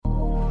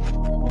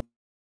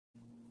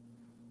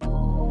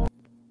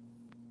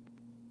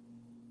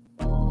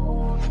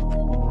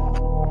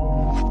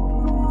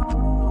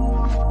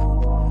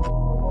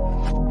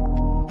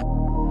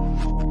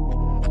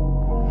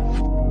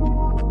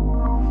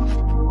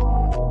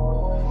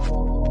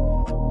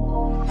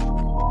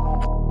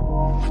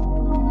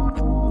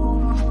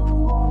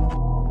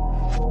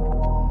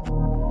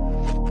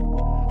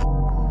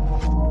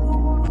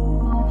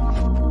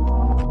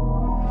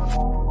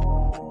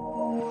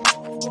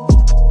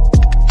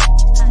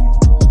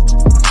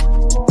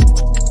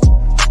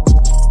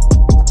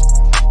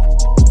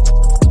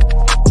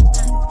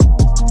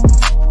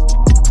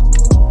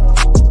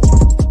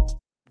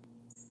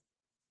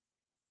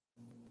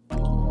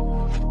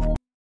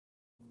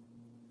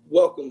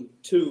Welcome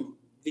to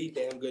the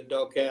Damn Good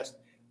Dogcast.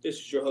 This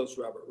is your host,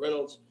 Robert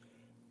Reynolds.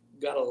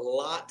 Got a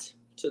lot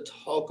to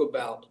talk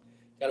about.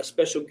 Got a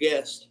special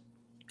guest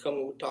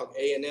coming to talk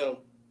A&M.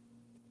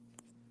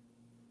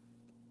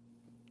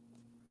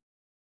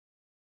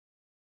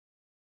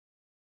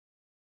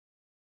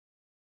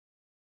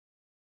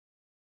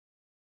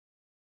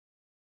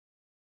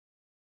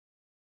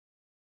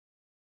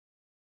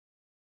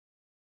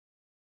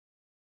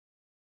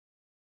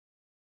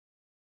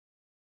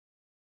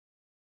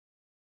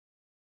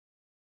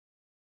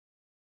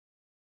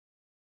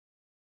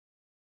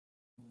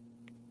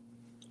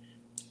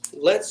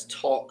 Let's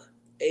talk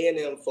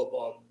A&M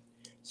football.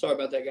 Sorry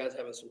about that, guys.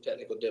 Having some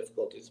technical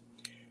difficulties.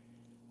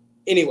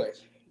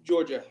 Anyways,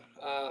 Georgia.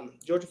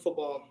 Georgia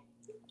football,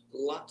 a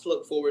lot to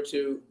look forward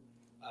to.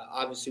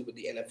 Obviously, with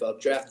the NFL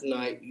draft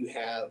tonight, you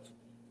have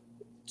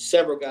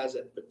several guys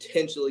that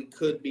potentially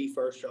could be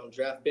first-round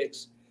draft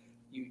picks.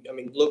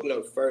 Look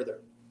no further.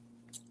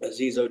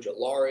 Azeez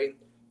Ojulari.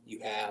 You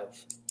have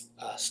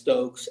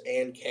Stokes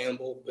and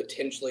Campbell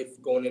potentially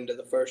going into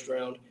the first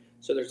round.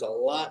 So there's a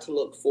lot to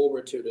look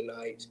forward to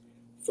tonight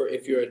for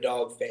if you're a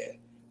dog fan.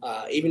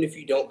 Even if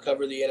you don't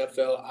cover the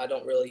NFL, I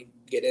don't really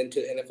get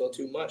into the NFL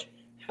too much.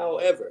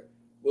 However,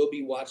 we'll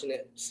be watching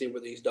it, see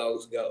where these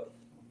dogs go.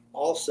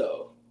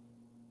 Also,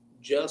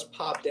 just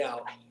popped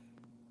out,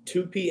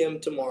 2 p.m.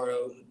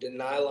 tomorrow,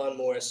 Denylon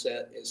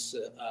Morissette is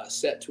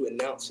set to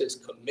announce his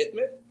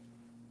commitment.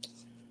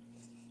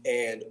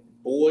 And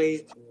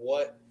boy,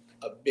 what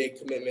a big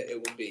commitment it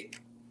will be.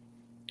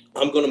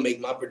 I'm going to make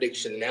my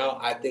prediction now.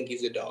 I think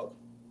he's a dog.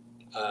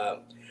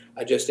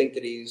 I just think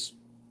that he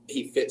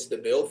fits the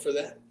bill for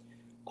that.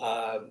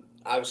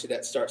 Obviously,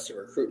 that starts the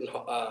recruiting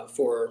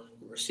for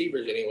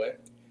receivers anyway.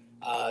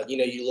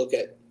 You look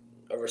at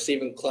a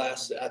receiving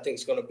class that I think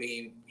is going to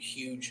be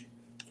huge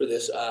for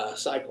this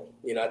cycle.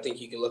 I think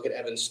you can look at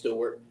Evan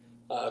Stewart,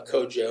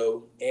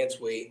 Kojo,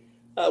 Antwi,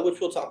 which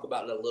we'll talk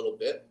about in a little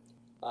bit.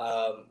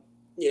 I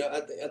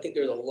think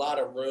there's a lot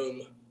of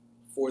room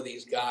for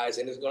these guys,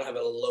 and it's going to have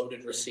a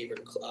loaded receiver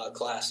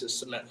class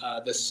this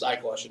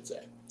cycle, I should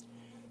say.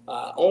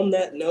 On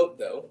that note,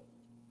 though,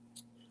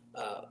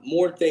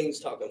 more things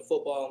talking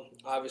football.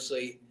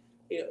 Obviously,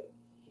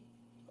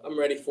 I'm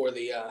ready for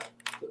the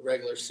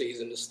regular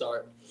season to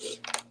start.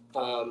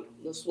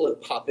 Let's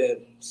pop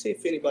in, see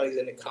if anybody's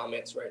in the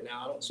comments right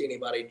now. I don't see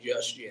anybody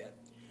just yet.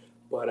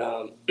 But,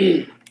 I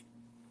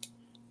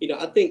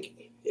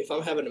think if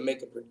I'm having to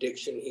make a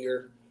prediction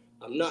here,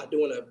 I'm not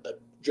doing a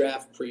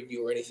draft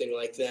preview or anything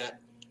like that,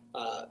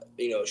 a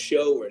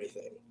show or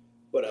anything.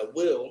 But I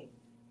will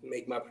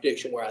make my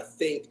prediction where I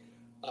think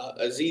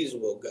Azeez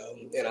will go.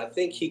 And I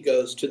think he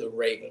goes to the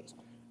Ravens.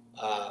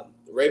 The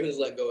Ravens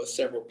let go of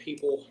several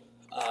people,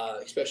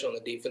 especially on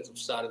the defensive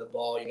side of the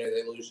ball.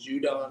 They lose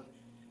Judon.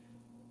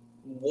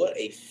 What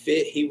a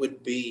fit he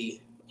would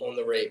be on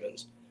the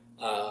Ravens.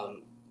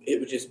 It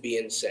would just be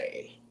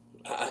insane.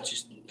 I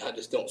just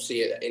don't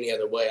see it any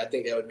other way. I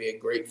think that would be a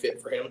great fit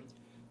for him.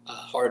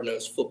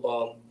 Hard-nosed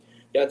football.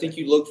 I think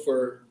you look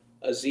for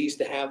Azeez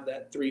to have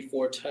that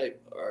 3-4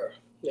 type, or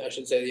I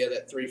should say,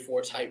 that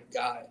 3-4 type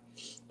guy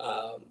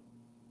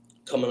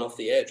coming off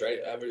the edge, right?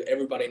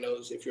 Everybody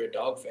knows if you're a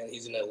dog fan,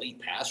 he's an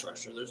elite pass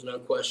rusher. There's no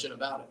question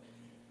about it.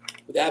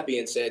 With that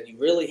being said, you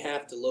really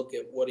have to look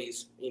at what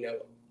he's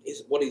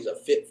a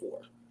fit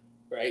for,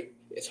 right?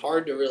 It's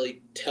hard to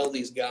really tell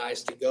these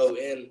guys to go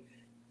in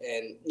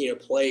and,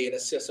 play in a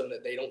system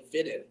that they don't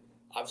fit in.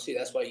 Obviously,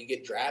 that's why you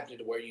get drafted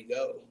to where you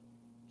go.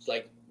 It's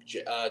like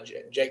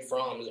Jake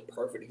Fromm is a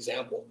perfect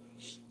example.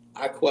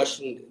 I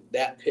questioned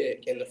that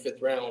pick in the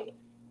 5th round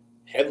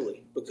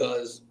heavily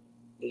because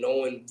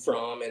knowing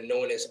Fromm and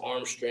knowing his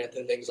arm strength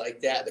and things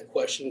like that, the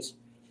questions,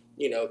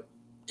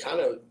 kind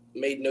of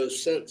made no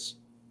sense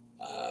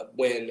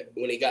when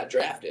he got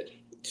drafted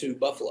to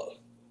Buffalo,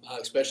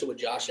 especially with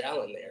Josh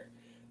Allen there.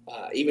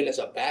 Even as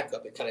a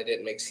backup, it kind of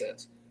didn't make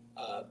sense.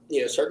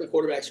 Certain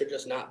quarterbacks are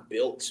just not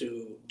built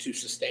to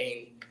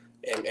sustain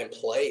and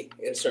play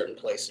in certain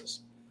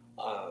places.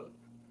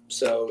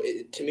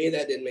 To me,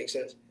 that didn't make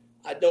sense.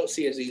 I don't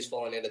see Azeez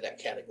falling into that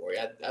category.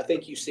 I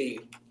think you see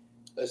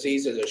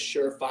Azeez as a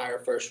surefire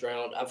first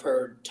round. I've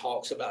heard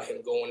talks about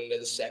him going into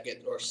the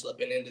second or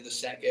slipping into the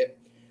second.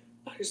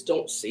 I just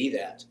don't see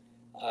that.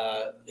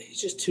 He's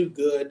just too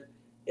good.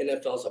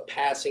 NFL's a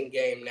passing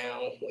game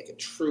now, like a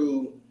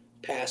true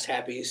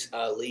pass-happy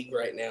league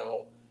right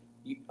now.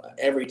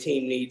 Every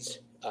team needs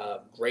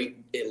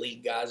great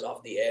elite guys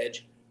off the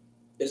edge.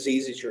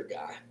 Azeez is your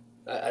guy.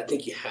 I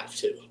think you have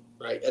to,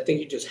 right? I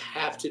think you just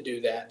have to do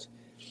that.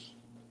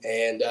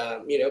 And,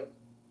 and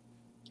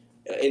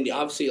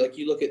obviously, like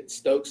you look at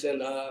Stokes and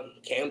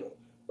Campbell,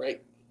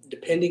 right?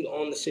 Depending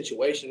on the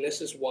situation, this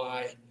is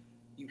why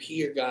you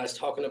hear guys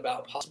talking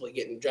about possibly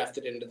getting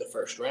drafted into the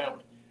first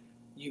round.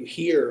 You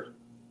hear,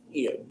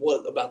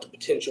 what about the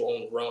potential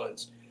on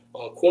runs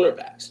on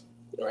cornerbacks,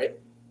 right?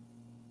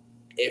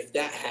 If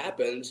that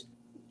happens,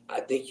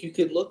 I think you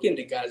could look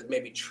into guys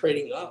maybe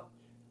trading up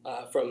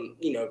from,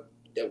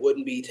 that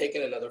wouldn't be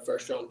taking another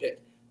first-round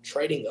pick,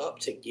 trading up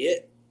to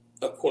get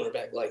a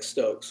cornerback like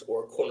Stokes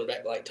or a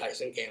cornerback like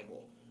Tyson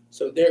Campbell.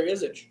 So there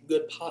is a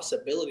good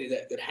possibility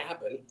that could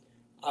happen.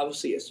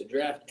 Obviously, it's the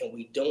draft, and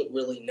we don't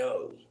really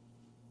know,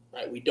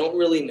 right? We don't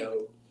really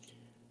know,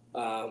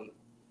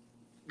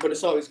 but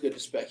it's always good to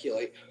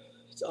speculate.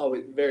 It's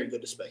always very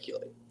good to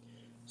speculate.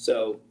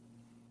 So,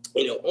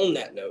 on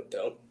that note,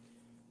 though,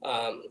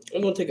 I'm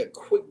going to take a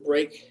quick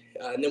break,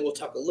 and then we'll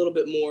talk a little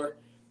bit more,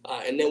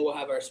 and then we'll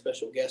have our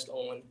special guest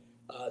on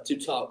to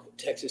talk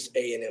Texas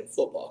A&M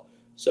football.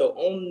 So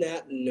on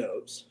that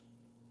note,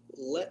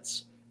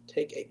 let's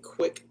take a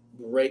quick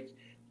break,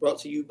 brought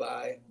to you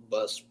by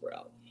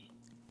Buzzsprout.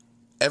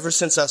 Ever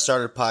since I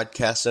started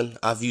podcasting,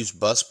 I've used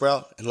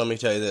Buzzsprout, and let me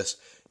tell you this,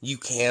 you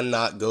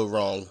cannot go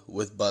wrong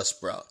with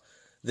Buzzsprout.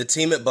 The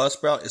team at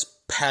Buzzsprout is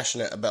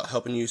passionate about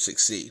helping you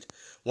succeed.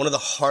 One of the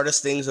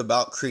hardest things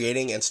about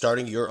creating and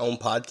starting your own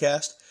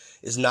podcast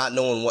is not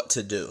knowing what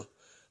to do.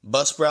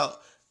 Buzzsprout,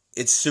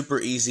 it's super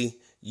easy.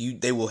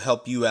 They will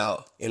help you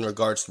out in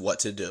regards to what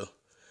to do.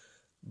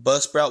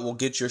 Buzzsprout will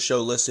get your show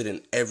listed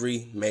in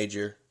every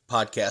major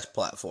podcast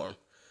platform.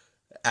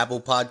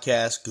 Apple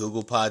Podcasts,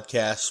 Google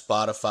Podcasts,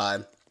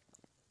 Spotify,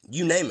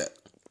 you name it.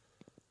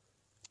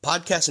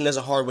 Podcasting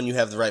isn't hard when you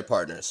have the right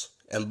partners,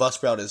 and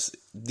Buzzsprout is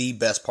the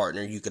best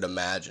partner you could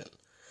imagine.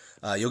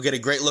 You'll get a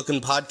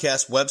great-looking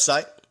podcast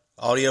website,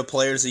 audio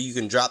players that you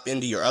can drop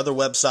into your other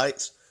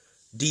websites,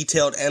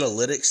 detailed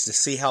analytics to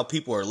see how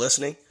people are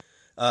listening,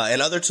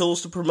 and other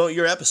tools to promote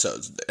your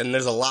episodes. And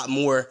there's a lot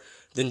more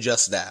than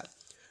just that.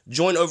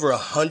 Join over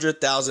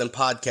 100,000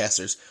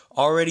 podcasters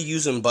already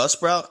using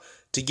Buzzsprout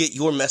to get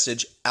your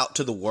message out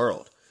to the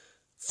world.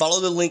 Follow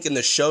the link in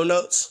the show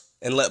notes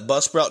and let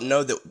Buzzsprout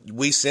know that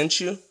we sent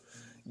you.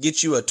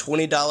 Get you a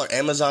 $20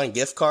 Amazon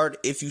gift card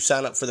if you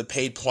sign up for the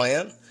paid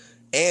plan,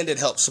 and it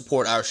helps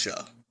support our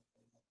show.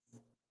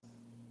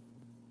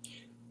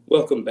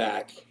 Welcome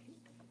back.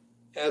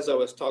 As I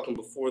was talking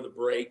before the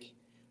break,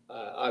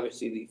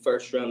 obviously the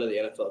first round of the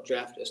NFL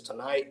draft is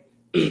tonight,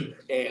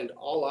 and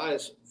all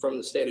eyes from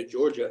the state of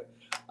Georgia,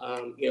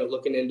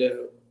 looking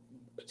into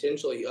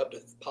potentially up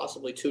to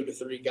possibly 2 to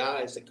 3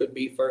 guys that could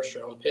be first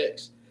round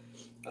picks.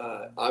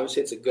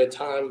 Obviously, it's a good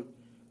time,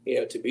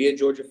 to be a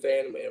Georgia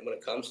fan when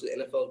it comes to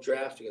the NFL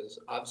draft, because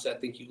obviously I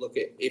think you look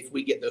at if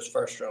we get those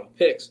first round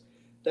picks,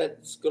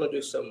 that's going to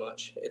do so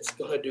much. It's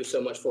going to do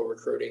so much for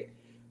recruiting.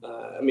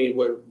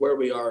 Where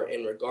we are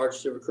in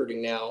regards to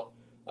recruiting now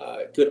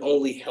could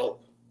only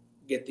help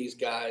get these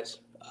guys.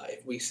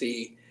 If we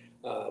see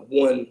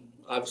one,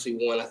 I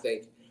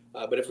think,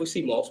 but if we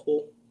see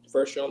multiple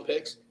first-round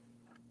picks,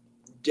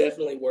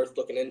 definitely worth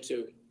looking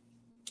into.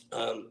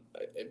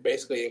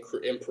 Basically,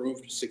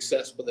 improved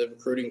success with the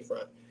recruiting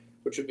front,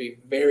 which would be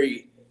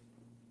very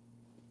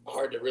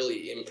hard to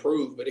really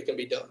improve, but it can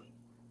be done.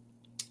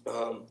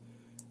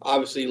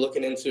 Obviously,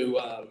 looking into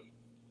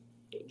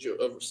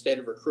state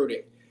of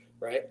recruiting,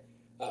 right?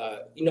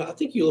 I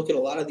think you look at a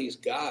lot of these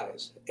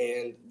guys,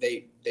 and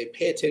they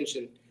pay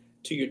attention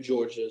to your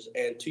Georgias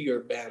and to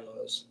your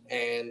Bamas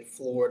and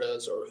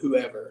Floridas or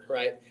whoever,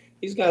 right?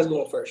 These guys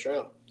going first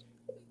round.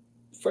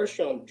 First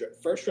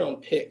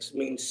round picks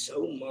mean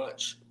so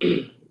much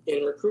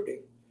in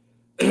recruiting.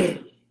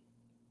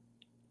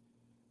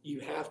 You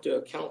have to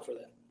account for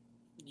that.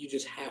 You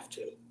just have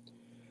to.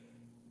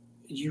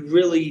 You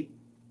really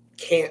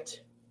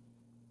can't,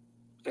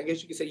 I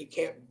guess you could say you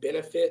can't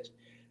benefit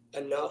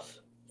enough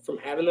from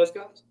having those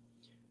guys.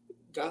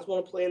 Guys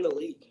want to play in the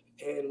league.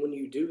 And when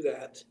you do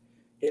that,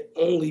 it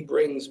only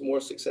brings more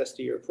success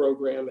to your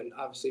program and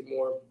obviously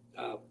more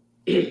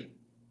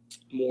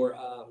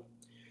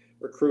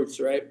recruits,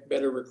 right?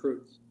 Better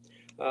recruits.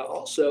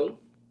 Also,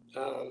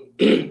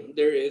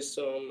 there is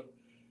some,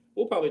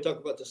 we'll probably talk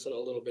about this in a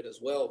little bit as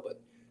well,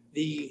 but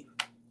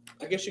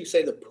I guess you could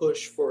say the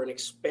push for an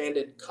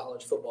expanded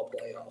college football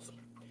playoff.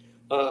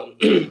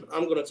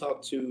 I'm going to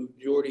talk to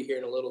Jordy here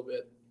in a little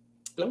bit,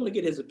 and I'm going to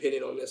get his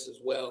opinion on this as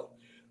well.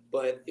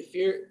 But if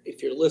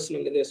you're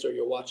listening to this or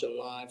you're watching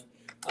live,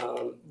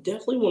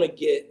 definitely want to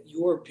get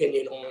your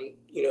opinion on,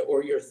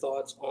 or your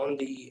thoughts on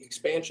the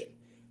expansion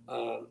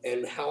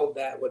and how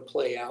that would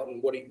play out,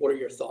 and what are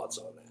your thoughts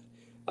on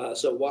that?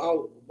 So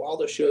while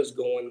the show's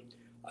going,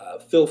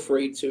 feel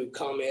free to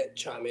comment,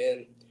 chime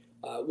in.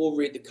 We'll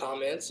read the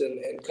comments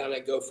and kind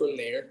of go from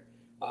there.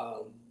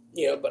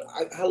 But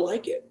I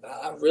like it.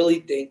 I really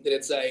think that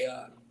it's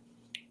a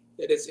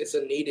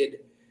needed.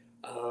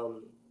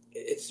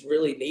 It's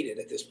really needed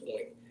at this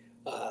point.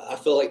 I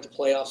feel like the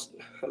playoffs.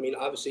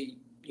 Obviously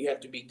you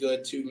have to be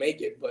good to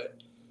make it, but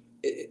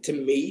to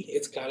me,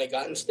 it's kind of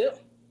gotten still.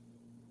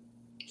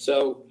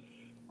 So,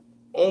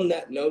 on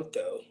that note,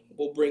 though,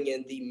 we'll bring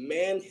in the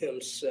man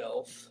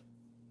himself,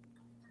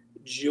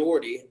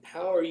 Jordy.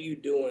 How are you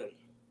doing?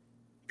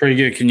 Pretty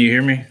good. Can you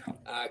hear me?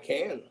 I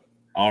can.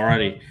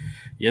 Alrighty.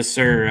 Yes,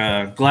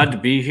 sir. Glad to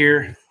be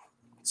here.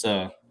 It's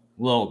a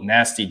little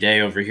nasty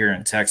day over here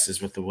in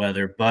Texas with the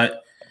weather,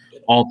 but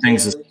all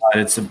things aside,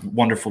 it's a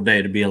wonderful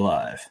day to be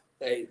alive.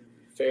 Hey,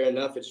 fair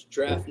enough. It's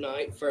draft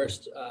night,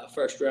 first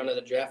round of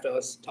the draft. I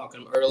was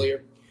talking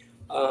earlier.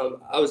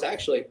 I was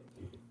actually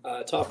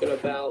talking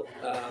about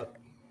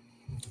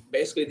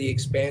basically the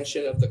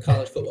expansion of the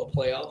college football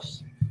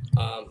playoffs.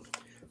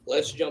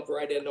 Let's jump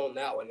right in on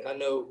that one. I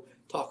know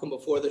talking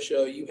before the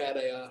show, you had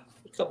a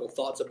couple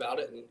thoughts about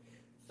it, and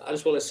I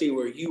just want to see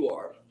where you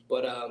are.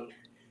 But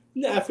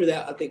after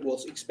that, I think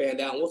we'll expand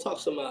out and we'll talk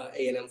some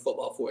A&M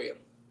football for you.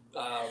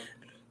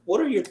 What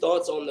are your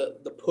thoughts on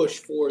the push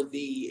for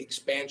the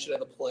expansion of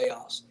the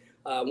playoffs?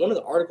 One of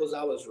the articles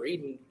I was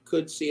reading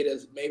could see it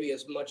as maybe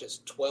as much as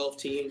 12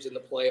 teams in the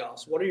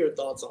playoffs. What are your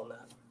thoughts on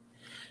that?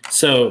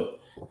 So,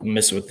 I'm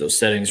messing with those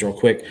settings real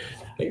quick.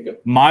 There you go.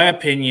 My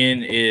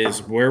opinion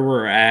is where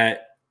we're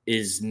at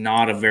is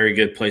not a very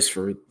good place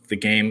for the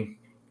game,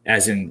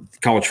 as in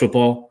college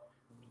football.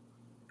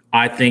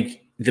 I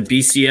think the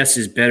BCS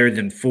is better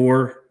than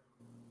 4,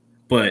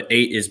 but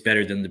 8 is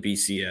better than the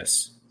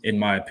BCS, in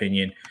my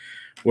opinion.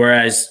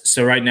 Whereas,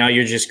 so right now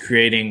you're just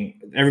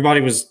creating – everybody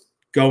was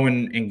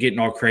going and getting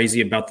all crazy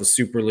about the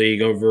Super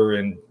League over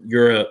in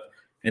Europe,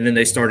 and then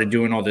they started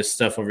doing all this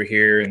stuff over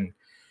here, and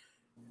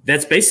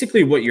that's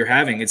basically what you're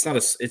having. It's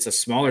a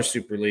smaller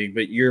Super League,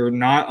 but you're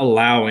not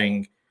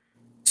allowing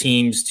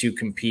teams to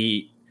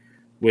compete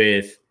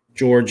with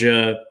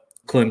Georgia,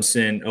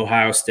 Clemson,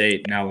 Ohio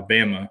State, and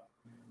Alabama.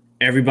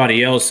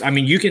 Everybody else, I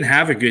mean, you can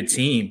have a good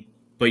team,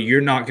 but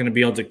you're not going to be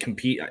able to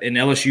compete. And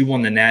LSU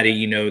won the Natty.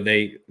 You know,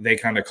 they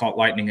kind of caught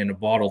lightning in a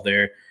bottle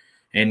there,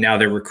 and now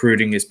their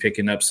recruiting is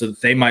picking up, so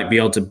they might be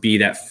able to be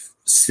that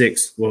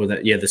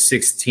the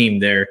sixth team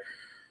there.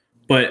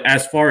 But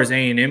as far as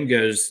A&M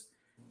goes,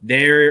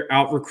 they're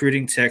out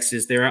recruiting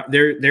Texas.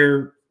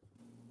 They're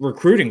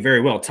recruiting very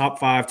well, top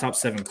 5, top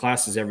 7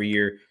 classes every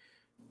year.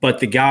 But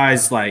the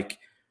guys like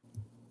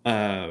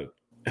Jalen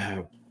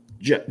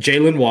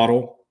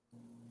Waddle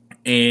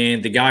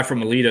and the guy from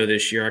Alito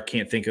this year, I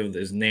can't think of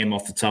his name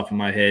off the top of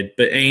my head,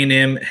 but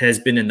A&M has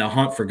been in the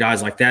hunt for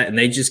guys like that, and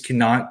they just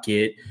cannot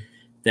get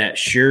that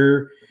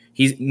sure.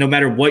 No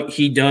matter what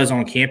he does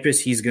on campus,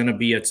 he's going to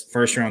be a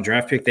first-round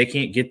draft pick. They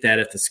can't get that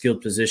at the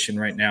skilled position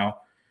right now,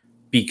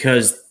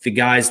 because the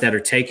guys that are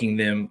taking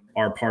them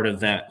are part of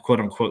that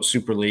quote-unquote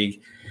Super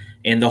League.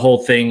 And the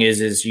whole thing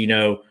is, you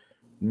know,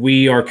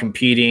 we are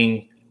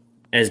competing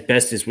as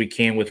best as we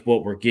can with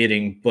what we're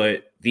getting,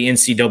 but the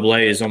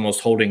NCAA is almost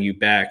holding you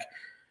back.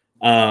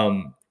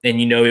 And,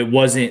 you know,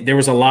 there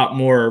was a lot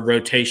more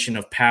rotation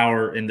of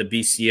power in the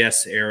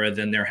BCS era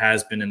than there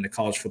has been in the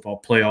college football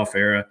playoff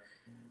era.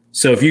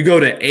 So if you go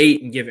to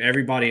 8 and give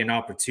everybody an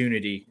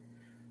opportunity,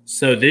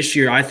 so this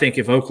year I think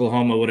if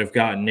Oklahoma would have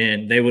gotten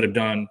in, they would have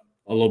done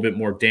a little bit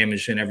more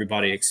damage than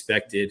everybody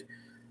expected,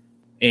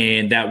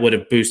 and that would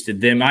have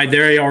boosted them.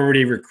 They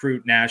already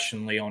recruit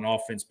nationally on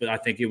offense, but I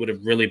think it would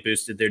have really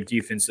boosted their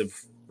defensive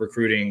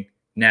recruiting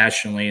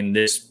nationally in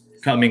this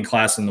coming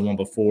class and the one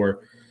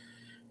before,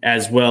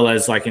 as well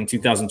as like in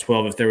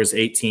 2012, if there was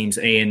 8 teams,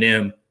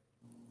 A&M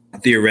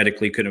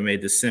theoretically could have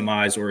made the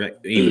semis or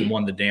even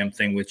won the damn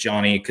thing with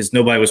Johnny, because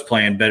nobody was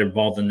playing better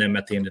ball than them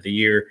at the end of the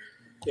year.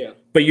 Yeah.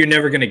 But you're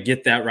never going to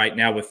get that right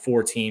now with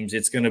 4 teams.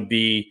 It's going to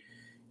be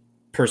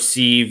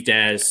perceived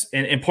as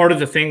and part of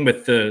the thing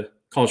with the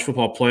college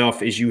football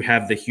playoff is you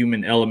have the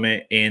human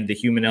element, and the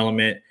human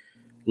element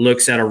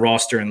looks at a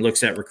roster and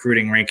looks at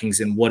recruiting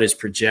rankings and what is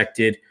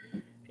projected.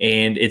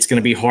 And it's going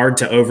to be hard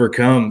to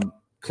overcome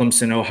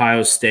Clemson,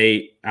 Ohio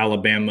State,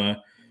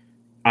 Alabama,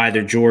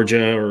 either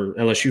Georgia or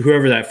LSU,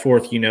 whoever that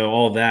 4th, you know,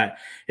 all that.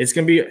 It's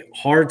going to be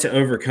hard to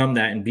overcome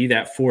that and be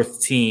that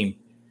 4th team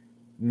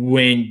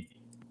when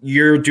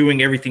you're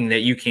doing everything that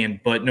you can,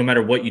 but no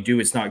matter what you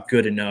do, it's not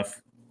good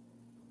enough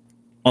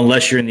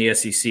unless you're in the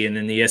SEC. And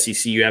then the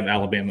SEC, you have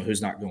Alabama,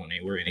 who's not going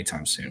anywhere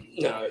anytime soon.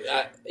 No,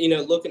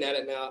 looking at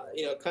it now,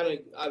 kind of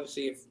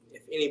obviously if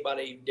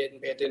anybody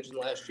didn't pay attention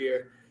last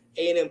year,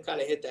 A&M kind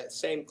of hit that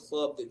same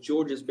club that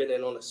Georgia's been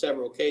in on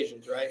several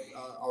occasions, right?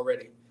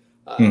 Already.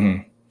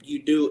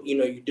 You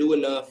do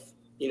enough.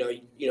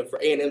 For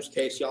A&M's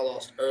case, y'all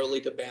lost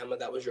early to Bama.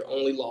 That was your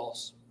only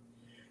loss.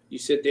 You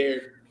sit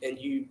there and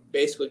you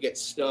basically get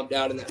snubbed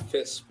out in that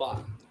 5th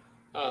spot.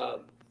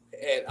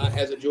 And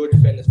as a Georgia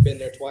fan that's been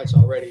there twice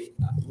already,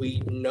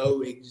 we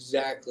know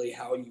exactly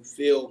how you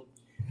feel,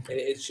 and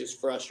it's just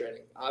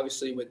frustrating.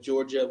 Obviously, with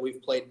Georgia,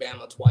 we've played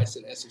Bama twice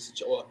in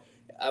SEC. Well,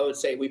 I would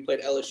say we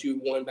played LSU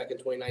one back in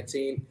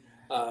 2019,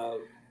 and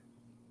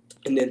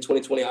then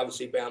 2020,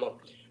 obviously Bama.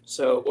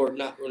 So, or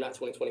not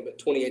 2020, but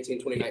 2018,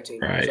 2019.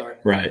 Right. Sorry.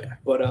 Right.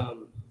 But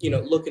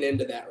looking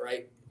into that,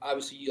 right?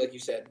 Obviously, like you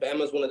said,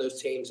 Bama's one of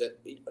those teams that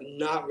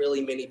not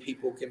really many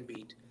people can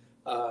beat.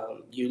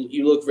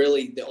 You look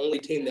really the only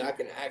team that I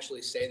can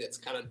actually say that's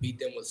kind of beat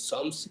them with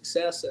some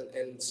success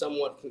and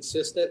somewhat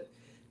consistent,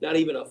 not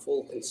even a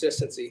full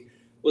consistency,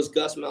 was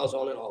Gus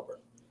Malzahn in Auburn.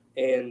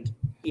 And,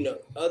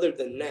 other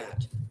than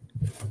that,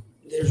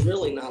 there's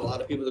really not a lot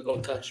of people that are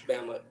going to touch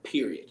Bama,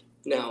 period.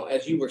 Now,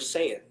 as you were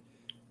saying,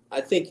 I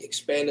think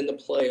expanding the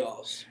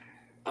playoffs,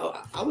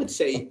 I would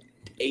say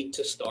 8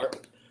 to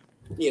start.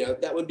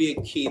 That would be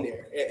a key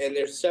there. And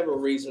there's several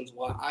reasons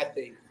why I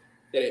think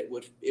that it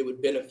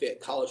would benefit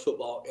college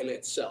football in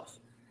itself.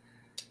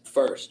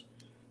 First,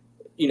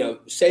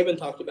 Saban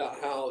talked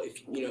about how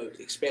if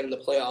expanding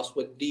the playoffs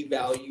would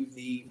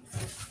devalue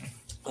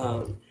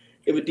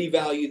It would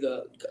devalue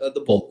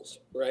the bowls,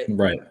 right?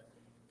 Right.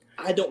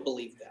 I don't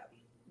believe that.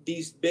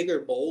 These bigger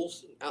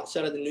bowls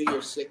outside of the New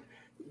Year's Six,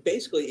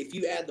 basically, if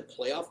you add the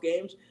playoff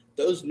games,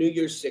 those New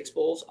Year's Six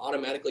bowls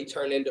automatically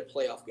turn into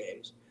playoff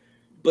games.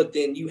 But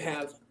then you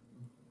have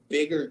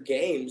bigger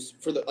games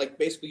for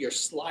basically you're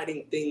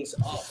sliding things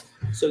up.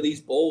 So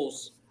these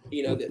bowls,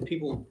 that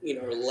people,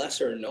 are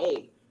lesser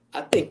known,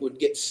 I think would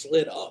get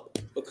slid up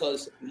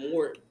because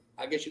more,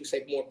 I guess you could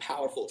say more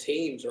powerful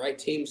teams, right?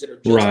 Teams that are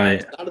just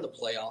outside of the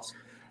playoffs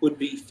would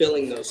be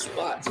filling those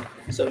spots.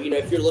 So,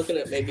 if you're looking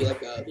at maybe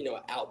like an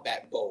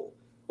Outback Bowl,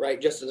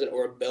 right?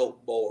 Or a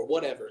Belt Bowl or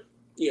whatever,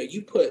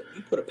 you put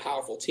a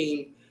powerful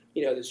team,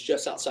 that's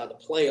just outside the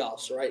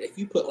playoffs, right? If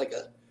you put like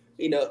a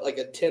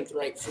 10th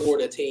ranked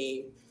Florida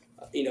team,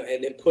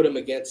 and then put them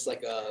against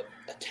like a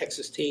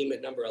Texas team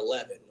at number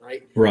 11,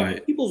 right?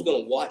 Right. People's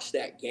going to watch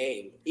that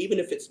game, even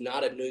if it's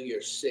not a New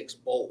Year's Six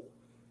bowl.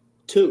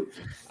 Two,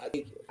 I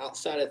think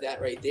outside of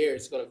that right there,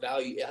 it's going to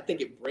I think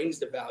it brings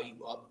the value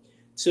up.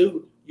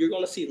 Two, you're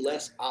going to see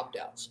less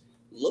opt-outs.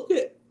 I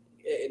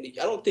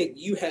don't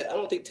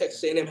think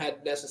Texas A&M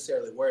had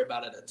necessarily worry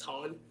about it a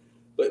ton,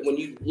 but when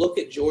you look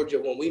at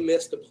Georgia, when we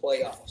missed the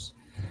playoffs,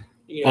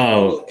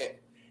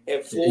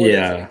 and Florida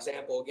as an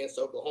example against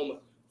Oklahoma,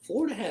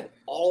 Florida had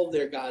all of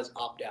their guys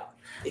opt out.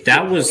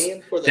 That was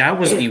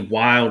the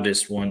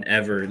wildest one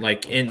ever.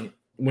 Like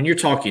when you're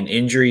talking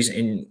injuries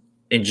and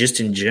just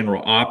in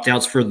general, opt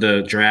outs for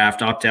the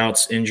draft, opt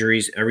outs,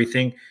 injuries,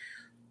 everything.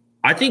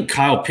 I think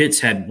Kyle Pitts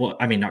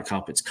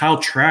Kyle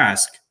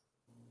Trask.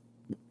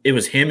 It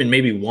was him and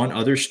maybe one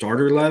other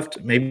starter left,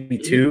 maybe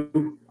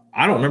two.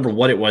 I don't remember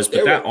what it was,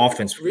 but that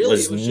offense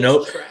was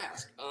no.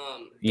 Trask.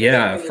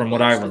 From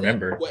what I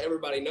remember. What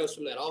everybody knows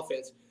from that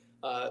offense.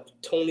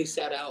 Tony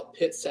sat out,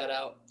 Pitt sat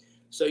out.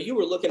 So you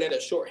were looking at a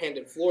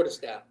shorthanded Florida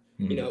staff,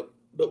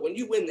 but when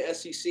you win the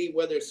SEC,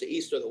 whether it's the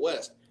East or the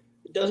West,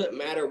 it doesn't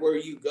matter where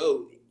you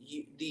go.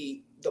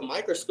 The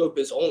microscope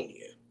is on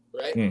you,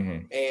 right?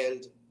 Mm-hmm.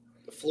 And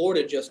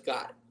Florida just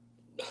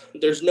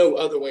there's no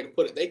other way to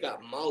put it. They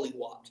got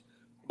mollywopped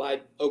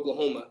by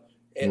Oklahoma.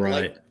 And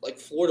like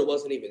Florida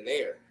wasn't even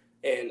there.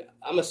 And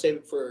I'm going to save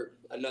it for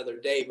another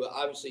day, but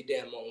obviously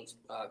Dan Mullen's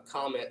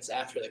comments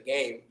after the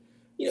game,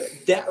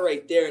 that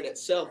right there in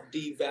itself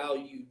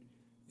devalued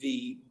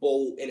the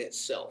bowl in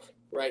itself,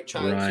 right?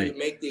 Trying to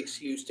make the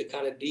excuse to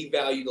kind of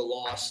devalue the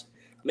loss,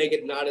 make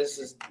it not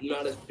as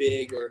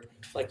big, or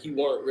like you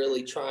weren't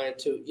really trying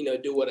to,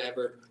 do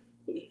whatever.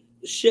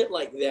 Shit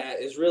like that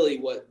is really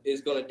what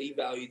is going to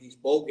devalue these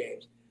bowl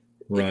games.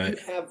 Right.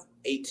 If you have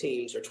 8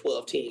 teams or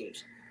 12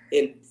 teams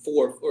in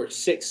 4 or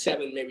 6,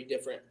 7 maybe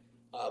different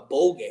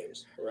bowl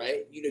games,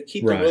 right?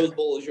 Keep the Rose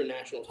Bowl as your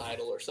national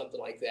title or something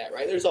like that,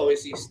 right? There's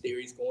always these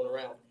theories going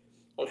around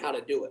on how to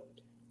do it.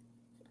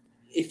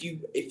 If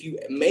you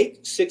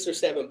make 6 or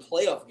 7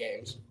 playoff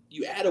games,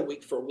 you add a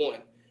week for one.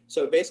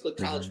 So basically,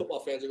 college football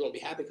fans are going to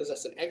be happy because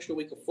that's an extra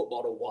week of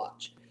football to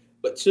watch.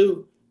 But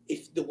two,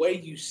 if the way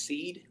you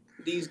seed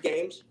these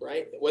games,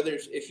 right?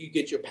 If you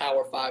get your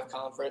Power 5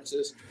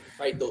 conferences,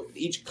 right?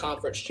 Each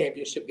conference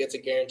championship gets a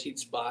guaranteed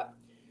spot.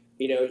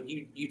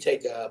 You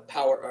take a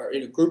power or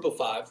in a group of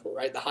 5,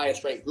 right? The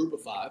highest ranked group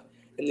of 5,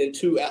 and then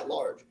 2 at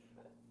large.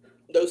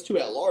 Those 2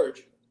 at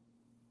large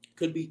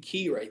could be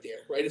key right there,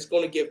 right? It's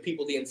going to give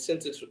people the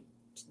incentive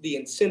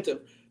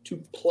to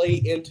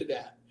play into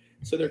that.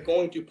 So they're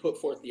going to put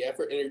forth the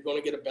effort, and you're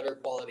going to get a better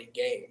quality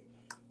game.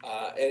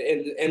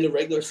 And the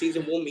regular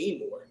season will mean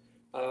more.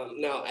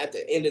 Now, at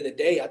the end of the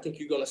day, I think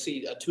you're going to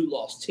see a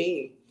 2-loss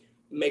team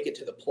make it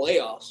to the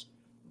playoffs.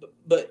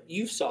 But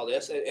you saw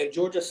this, and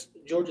Georgia's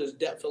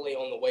definitely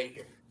on the way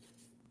here.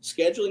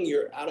 Scheduling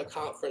your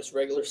out-of-conference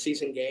regular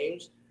season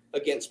games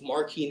against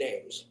marquee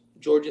names.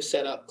 Georgia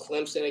set up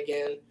Clemson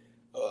again,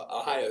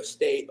 Ohio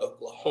State,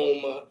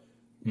 Oklahoma.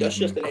 That's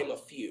just to name a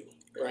few,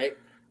 right?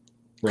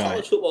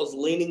 College football is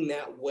leaning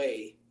that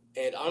way.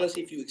 And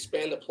honestly, if you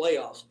expand the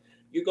playoffs,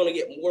 you're going to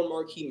get more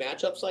marquee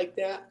matchups like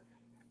that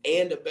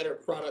and a better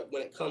product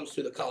when it comes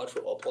to the college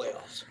football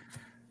playoffs.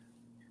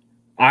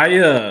 I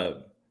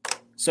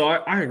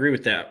agree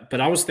with that,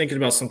 but I was thinking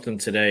about something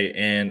today,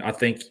 and I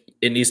think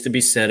it needs to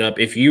be set up.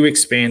 If you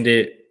expand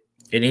it,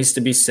 it needs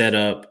to be set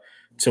up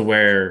to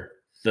where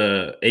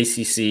the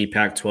ACC,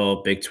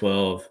 Pac-12, Big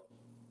 12,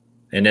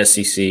 and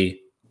SEC, I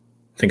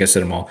think I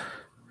said them all,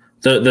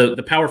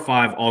 the Power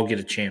 5 all get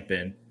a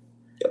champion,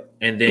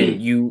 and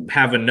then you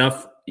have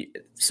enough.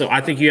 So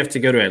I think you have to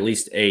go to at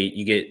least 8.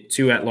 You get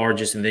 2 at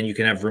largest, and then you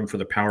can have room for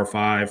the Power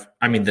 5.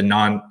 I mean, the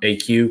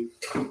non-AQ,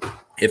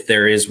 if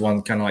there is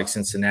one, kind of like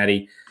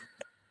Cincinnati.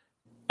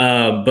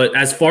 But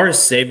as far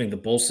as saving the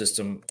bowl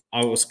system,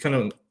 I was kind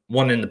of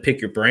wanting to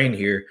pick your brain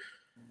here.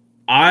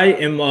 I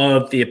am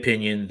of the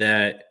opinion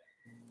that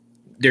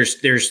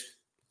there's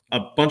a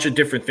bunch of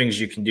different things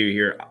you can do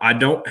here. I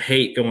don't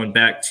hate going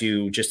back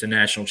to just a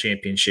national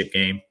championship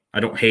game. I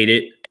don't hate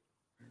it.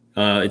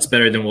 It's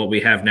better than what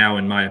we have now,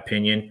 in my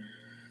opinion.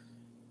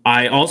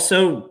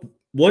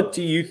 What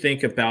do you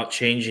think about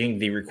changing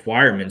the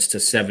requirements to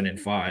 7 and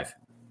 5?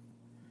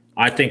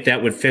 I think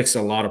that would fix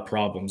a lot of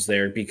problems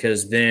there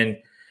because then,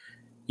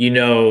 you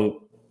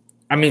know,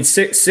 I mean,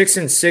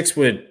 6-6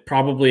 would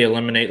probably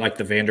eliminate like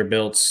the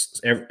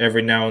Vanderbilts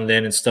every now and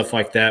then and stuff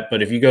like that.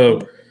 But if you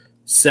go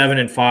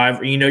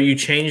 7-5, you know, you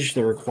change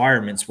the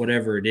requirements,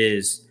 whatever it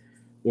is,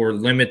 or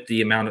limit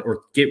the amount of,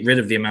 or get rid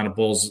of the amount of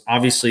bowls.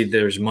 Obviously,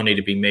 there's money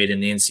to be made,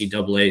 and the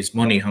NCAA is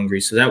money hungry,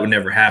 so that would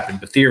never happen.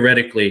 But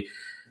theoretically,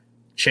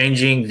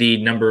 changing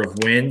the number of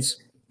wins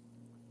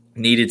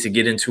needed to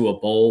get into a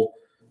bowl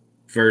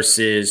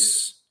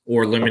versus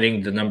or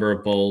limiting the number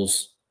of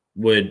bowls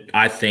would,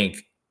 I think,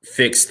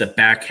 fix the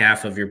back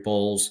half of your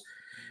bowls,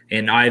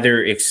 and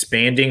either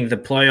expanding the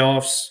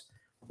playoffs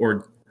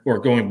or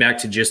going back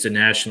to just a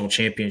national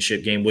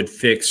championship game would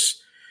fix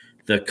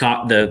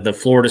the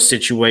Florida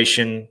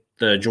situation,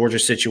 the Georgia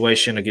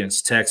situation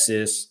against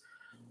Texas.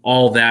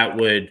 All that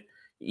would,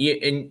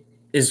 and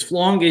as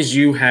long as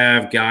you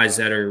have guys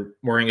that are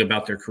worrying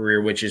about their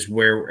career, which is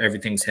where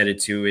everything's headed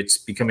to, it's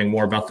becoming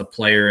more about the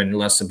player and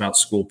less about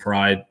school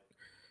pride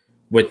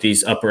with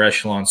these upper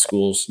echelon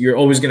schools. You're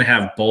always going to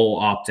have bowl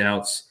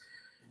opt-outs,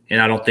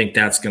 and I don't think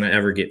that's going to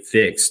ever get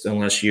fixed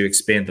unless you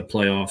expand the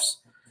playoffs.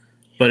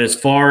 But as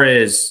far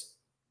as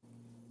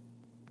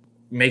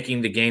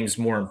making the games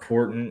more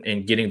important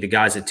and getting the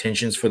guys'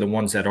 attentions for the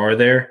ones that are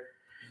there.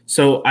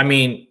 So, I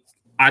mean,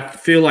 I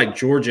feel like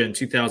Georgia in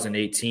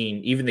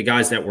 2018, even the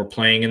guys that were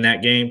playing in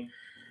that game,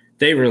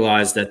 they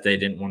realized that they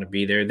didn't want to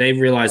be there. They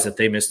realized that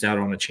they missed out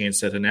on a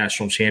chance at a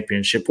national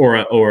championship or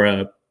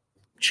a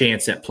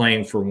chance at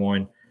playing for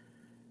one.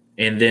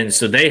 And then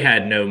so they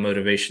had no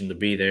motivation to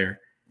be there.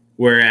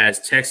 Whereas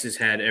Texas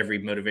had every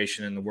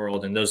motivation in the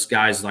world. And those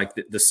guys, like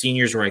the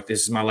seniors were like,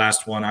 this is my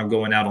last one. I'm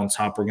going out on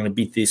top. We're going to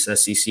beat this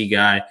SEC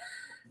guy.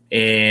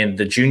 And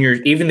the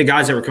juniors, even the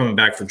guys that were coming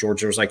back for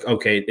Georgia was like,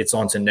 okay, it's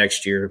on to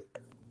next year.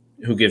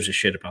 Who gives a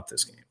shit about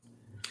this game?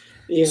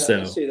 Yeah,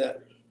 so, I see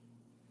that.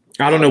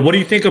 I don't know. What do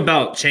you think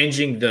about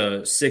changing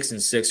the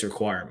 6-6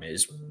 requirement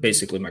is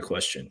basically my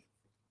question.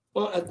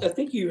 Well, I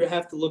think you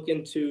have to look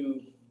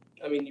into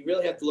 – I mean, you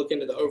really have to look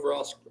into the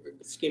overall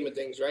scheme of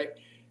things, right?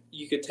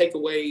 You could take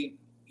away,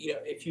 you know,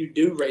 if you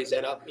do raise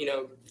that up, you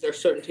know, there's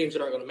certain teams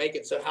that aren't going to make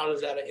it. So how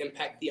does that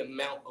impact the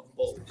amount of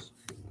bowls,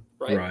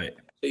 right? Right.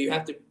 So you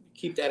have to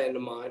keep that into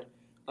mind.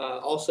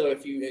 Also,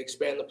 if you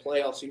expand the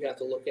playoffs, you have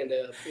to look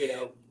into,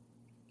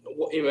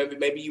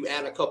 maybe you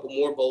add a couple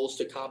more bowls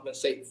to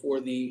compensate for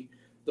the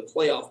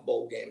playoff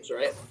bowl games,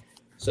 right?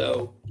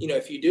 So, you know,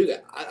 if you do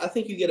that, I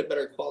think you get a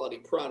better quality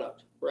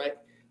product, right?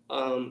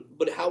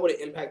 But how would it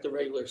impact the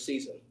regular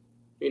season?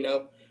 You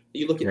know,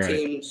 you look at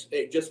teams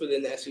just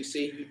within the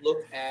SEC. You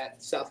look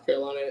at South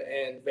Carolina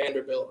and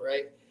Vanderbilt,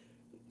 right?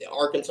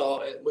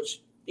 Arkansas,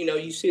 which, you know,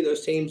 you see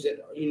those teams that,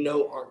 you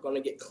know, aren't going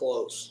to get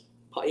close.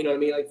 You know what I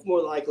mean? Like,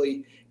 more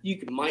likely you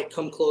might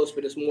come close,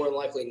 but it's more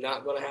likely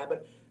not going to happen.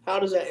 How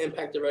does that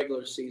impact the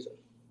regular season?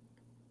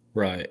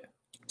 Right.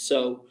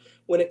 So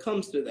when it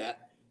comes to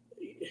that,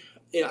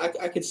 you know,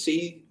 I could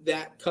see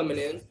that coming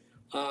in.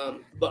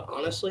 But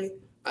honestly,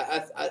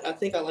 I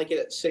think I like it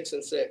at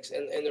 6-6.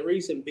 And the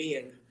reason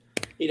being,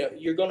 you know,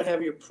 you're going to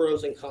have your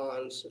pros and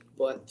cons,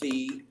 but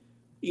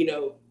you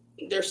know,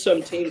 there's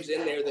some teams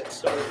in there that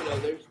start, you know,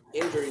 there's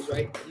injuries,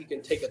 right? You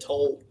can take a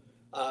toll.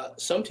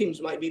 Some teams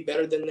might be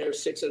better than their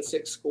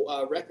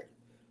 6-6 record.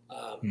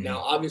 Now,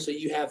 obviously,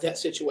 you have that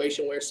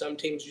situation where some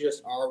teams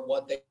just are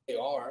what they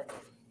are.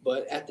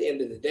 But at the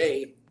end of the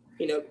day,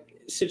 you know,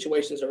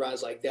 situations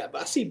arise like that.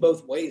 But I see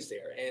both ways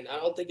there, and I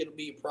don't think it'll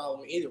be a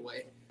problem either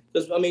way.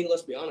 Because, I mean,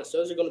 let's be honest,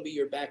 those are going to be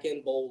your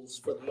back-end bowls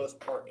for the most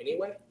part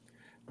anyway.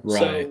 Right.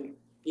 So,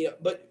 you know,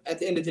 but at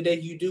the end of the day,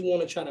 you do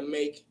want to try to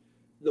make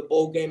the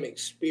bowl game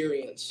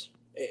experience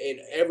in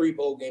every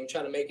bowl game,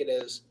 try to make it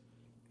as,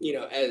 you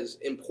know, as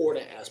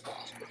important as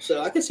possible.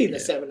 So I can see the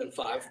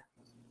 7-5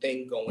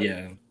 thing going.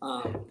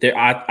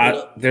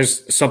 Yeah.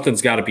 There's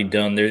something's got to be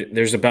done.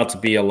 There's about to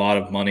be a lot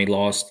of money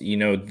lost. You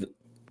know,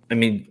 I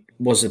mean,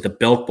 was it the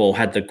Belk Bowl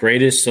had the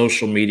greatest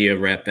social media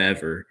rep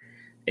ever?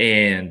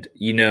 And,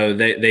 you know,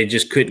 they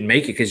just couldn't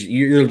make it because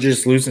you're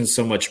just losing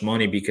so much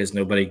money because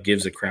nobody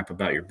gives a crap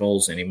about your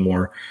bowls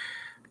anymore.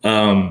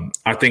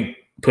 I think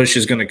push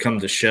is going to come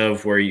to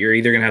shove where you're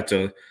either going to have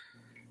to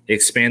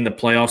expand the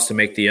playoffs to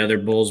make the other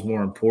bowls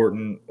more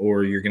important,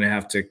 or you're going to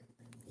have to,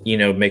 you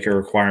know, make a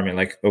requirement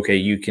like, okay,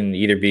 you can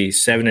either be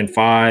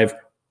 7-5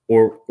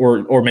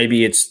 or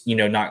maybe it's, you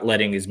know, not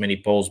letting as many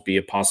bowls be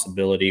a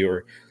possibility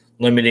or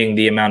limiting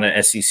the amount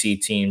of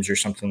SEC teams or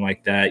something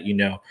like that. You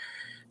know,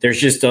 there's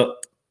just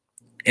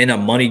in a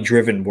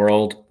money-driven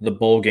world, the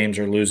bowl games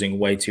are losing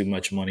way too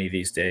much money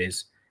these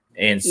days.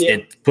 And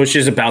it push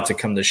is about to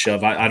come to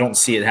shove. I don't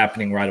see it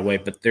happening right away,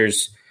 but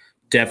there's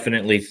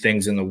definitely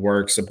things in the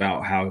works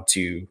about how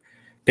to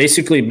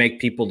basically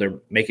make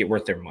it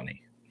worth their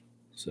money.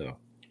 So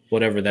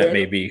whatever that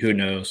may be, who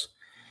knows?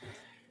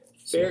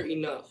 Fair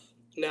enough.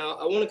 Now,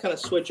 I want to kind of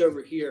switch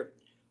over here.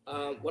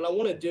 What I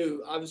want to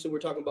do, obviously we're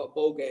talking about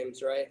bowl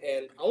games, right?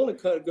 And I want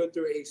to kind of go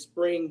through a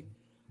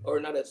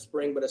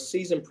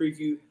season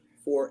preview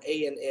for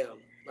A&M.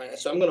 Right?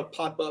 So I'm going to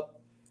pop up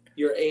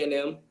your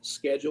A&M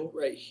schedule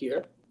right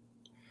here.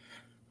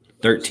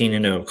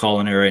 13-0,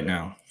 calling it right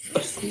now.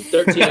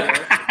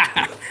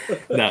 13-0.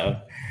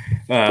 No.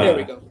 There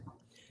we go.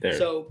 There.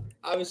 So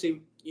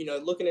obviously,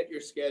 looking at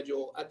your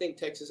schedule, I think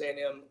Texas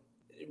A&M,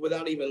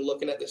 without even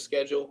looking at the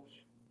schedule,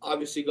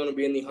 obviously going to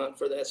be in the hunt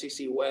for the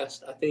SEC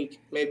West. I think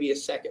maybe a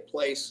second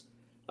place.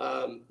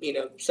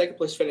 Second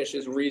place finish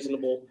is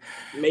reasonable.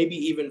 Maybe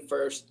even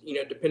first.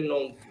 Depending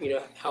on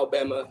how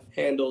Bama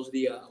handles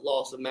the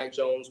loss of Mac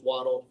Jones,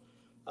 Waddle,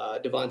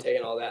 Devontae,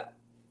 and all that.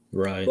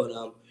 Right. But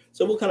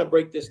so we'll kind of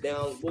break this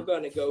down. We're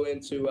going to go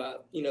into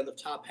the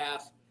top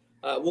half.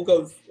 We'll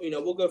go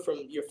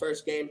from your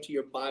first game to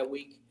your bye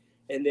week,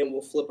 and then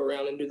we'll flip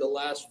around and do the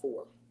last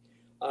four.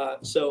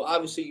 So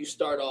obviously you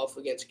start off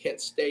against Kent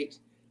State.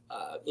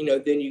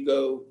 Then you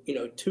go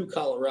to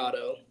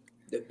Colorado.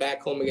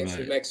 Back home against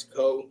New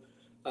Mexico.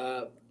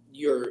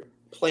 You're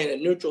playing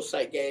a neutral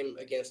site game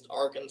against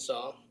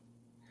Arkansas.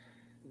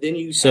 Then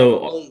you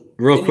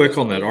real quick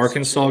on that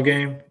Arkansas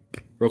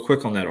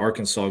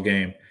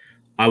game.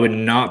 I would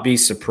not be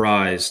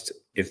surprised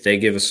if they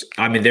give us.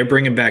 I mean, they're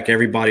bringing back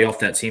everybody off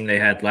that team they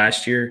had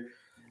last year,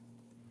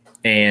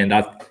 and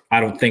I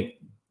don't think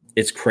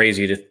it's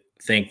crazy to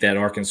think that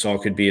Arkansas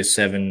could be a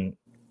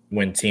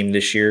 7-win team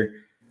this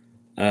year.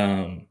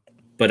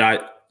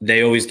 But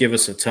they always give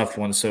us a tough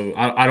one. So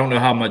I don't know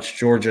how much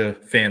Georgia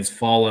fans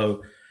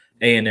follow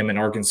A&M and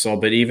Arkansas,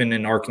 but even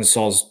in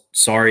Arkansas's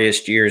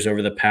sorriest years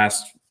over the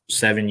past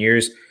 7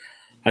 years,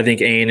 I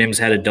think A&M's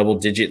had a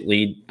double-digit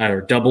lead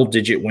or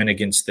double-digit win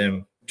against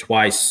them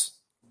twice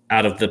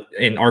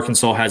and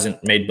Arkansas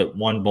hasn't made but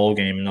one bowl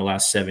game in the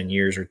last 7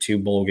 years or 2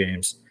 bowl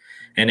games.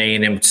 And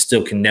A&M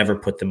still can never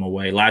put them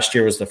away. Last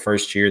year was the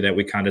first year that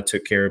we kind of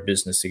took care of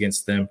business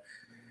against them.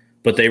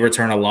 But they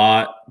return a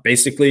lot.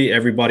 Basically,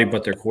 everybody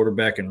but their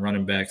quarterback and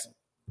running backs.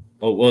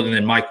 Oh, well, and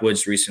then Mike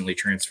Woods recently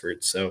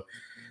transferred. So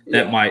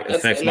that might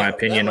affect my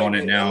opinion on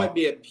it now. That might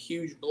be a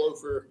huge blow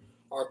for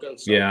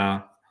Arkansas.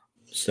 Yeah.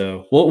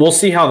 So we'll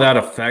see how that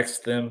affects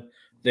them.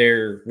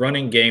 Their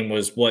running game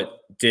was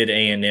what did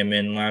A&M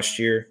in last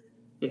year.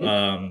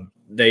 Mm-hmm.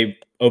 They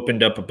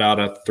opened up about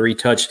a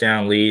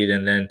 3-touchdown lead,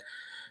 and then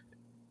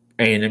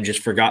A&M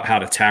just forgot how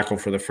to tackle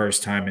for the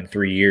first time in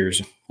 3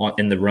 years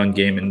in the run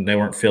game, and they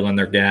weren't filling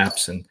their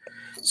gaps. And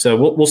so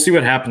we'll see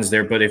what happens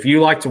there. But if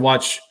you like to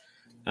watch,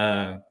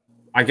 I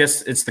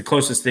guess it's the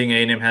closest thing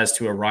A&M has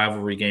to a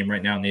rivalry game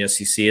right now in the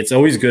SEC. It's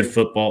always good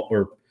football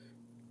or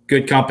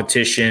good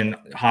competition,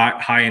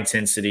 high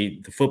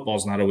intensity. The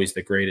football's not always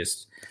the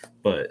greatest,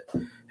 but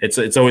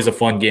it's always a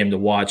fun game to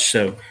watch.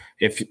 So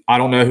I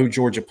don't know who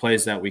Georgia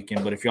plays that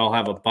weekend, but if y'all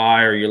have a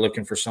bye or you're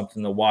looking for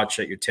something to watch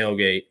at your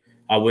tailgate,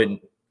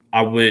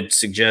 I would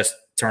suggest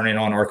turning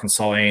on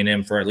Arkansas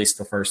A&M for at least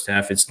the first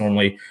half. It's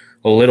normally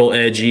a little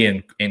edgy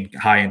and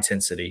high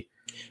intensity.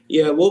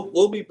 Yeah,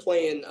 we'll be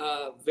playing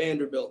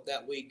Vanderbilt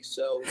that week.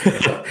 So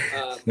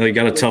you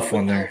got a tough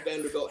one there.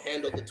 Vanderbilt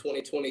handled the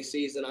 2020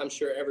 season. I'm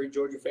sure every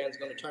Georgia fan is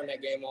going to turn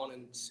that game on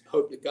and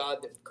hope to God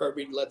that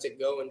Kirby lets it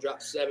go and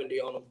drops 70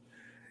 on them.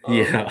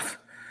 Yeah.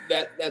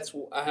 That's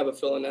I have a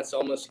feeling that's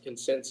almost a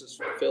consensus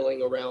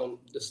feeling around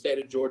the state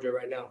of Georgia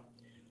right now,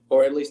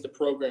 or at least the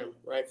program,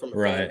 right, from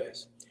a fan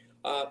base.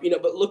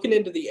 But looking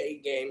into the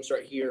 8 games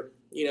right here,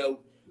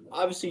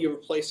 obviously you're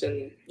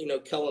replacing,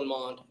 Kellen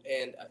Mond,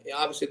 and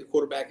obviously the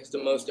quarterback is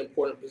the most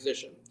important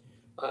position.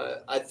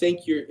 I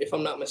think if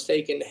I'm not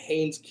mistaken,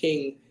 Haynes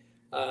King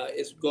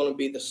is going to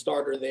be the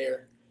starter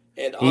there.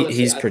 And honestly,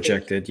 he's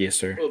projected, yes,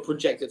 sir. Well,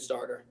 projected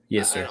starter.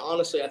 Yes, sir. And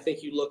honestly, I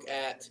think you look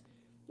at,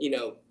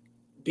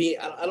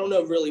 I don't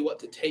know really what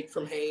to take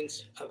from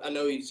Haynes. I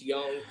know he's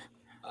young.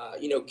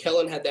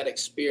 Kellen had that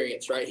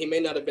experience, right? He may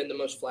not have been the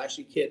most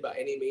flashy kid by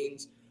any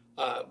means,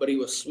 but he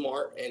was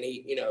smart, and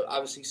he,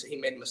 obviously he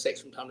made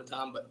mistakes from time to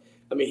time, but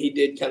I mean, he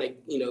did kind of,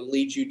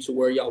 lead you to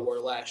where y'all were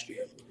last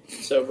year.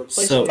 So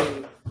replacing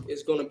him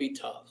is going to be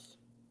tough.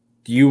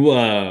 You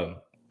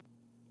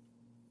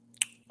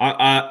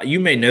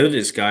may know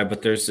this guy,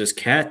 but there's this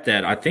cat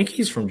that I think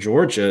he's from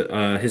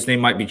Georgia. His name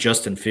might be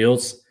Justin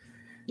Fields.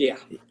 Yeah.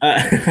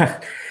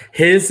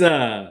 His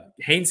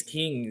Haynes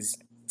King's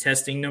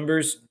testing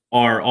numbers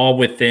are all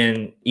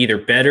within either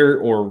better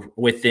or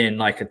within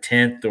like a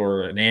tenth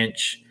or an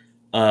inch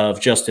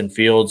of Justin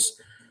Fields.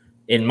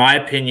 In my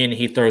opinion,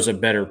 he throws a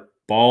better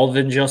ball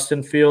than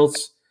Justin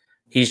Fields.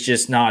 He's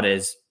just not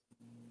as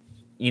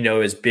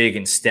big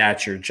in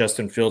stature.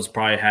 Justin Fields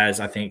probably has,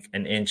 I think,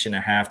 1.5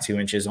 inches, 2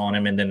 inches on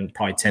him, and then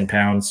probably 10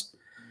 pounds,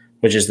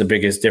 which is the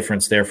biggest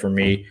difference there for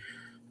me.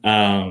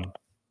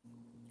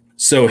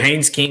 So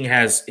Haynes King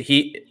has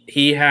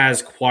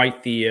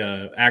quite the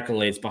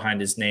accolades behind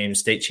his name,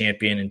 state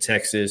champion in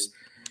Texas.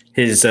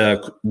 His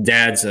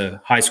dad's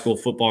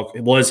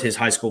was his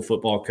high school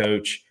football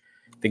coach.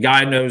 The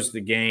guy knows the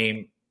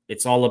game.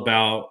 It's all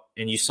about,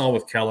 and you saw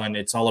with Kellen,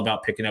 it's all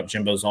about picking up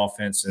Jimbo's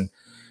offense, and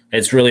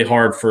it's really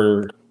hard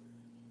for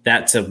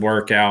that to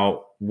work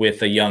out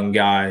with a young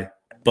guy.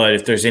 But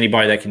if there's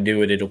anybody that can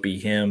do it, it'll be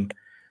him.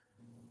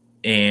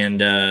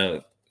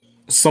 And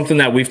something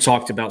that we've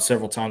talked about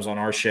several times on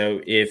our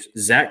show, if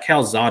Zach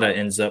Calzada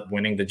ends up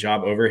winning the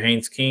job over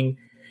Haynes King,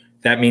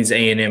 that means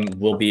A&M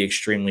will be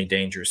extremely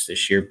dangerous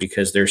this year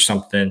because there's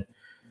something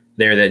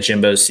there that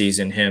Jimbo sees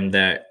in him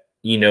that,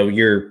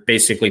 you're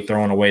basically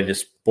throwing away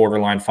this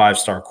borderline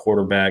 5-star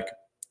quarterback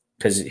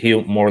because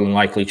he'll more than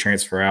likely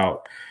transfer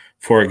out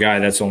for a guy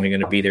that's only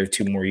going to be there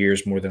 2 more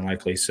years, more than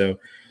likely. So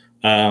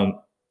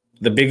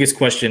the biggest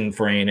question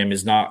for A&M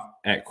is not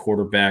at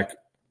quarterback.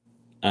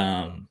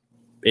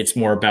 It's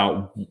more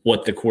about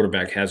what the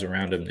quarterback has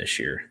around him this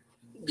year.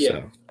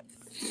 Yeah.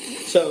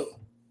 So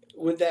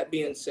with that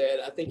being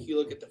said, I think you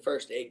look at the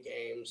first 8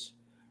 games.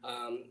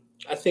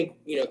 I think,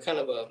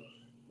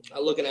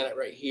 I'm looking at it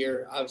right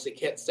here. Obviously,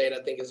 Kent State,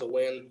 I think, is a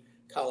win.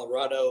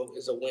 Colorado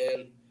is a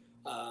win.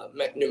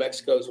 New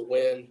Mexico is a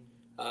win.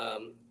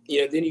 Then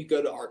you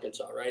go to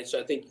Arkansas, right? So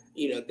I think,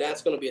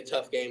 that's going to be a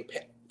tough game.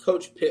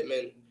 Coach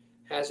Pittman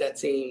has that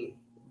team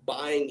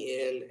buying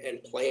in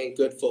and playing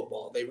good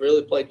football. They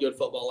really played good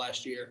football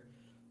last year.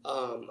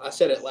 I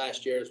said it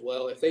last year as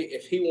well.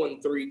 If he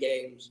won 3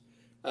 games,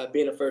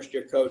 being a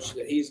first-year coach,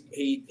 that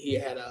he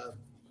had a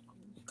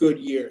good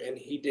year, and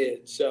he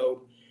did.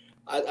 So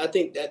I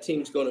think that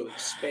team's going to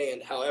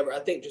expand. However, I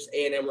think just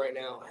A&M right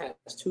now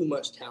has too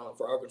much talent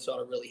for Arkansas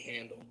to really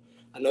handle.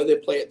 I know they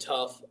play it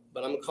tough,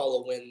 but I'm going to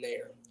call a win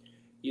there.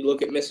 You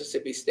look at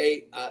Mississippi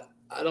State,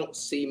 I don't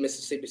see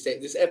Mississippi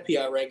State. This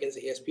FPI rankings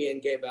that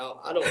ESPN gave out,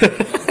 I don't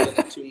think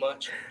that's too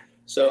much.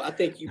 So I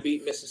think you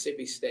beat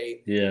Mississippi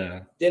State.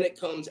 Yeah. Then it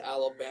comes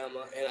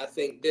Alabama, and I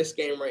think this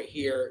game right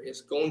here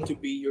is going to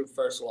be your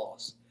first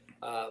loss,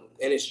 and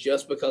it's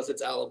just because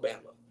it's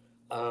Alabama.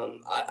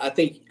 I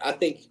think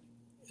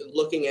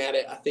looking at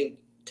it, I think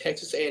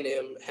Texas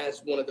A&M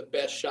has one of the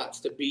best shots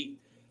to beat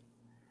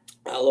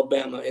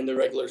Alabama in the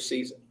regular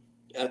season.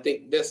 I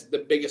think that's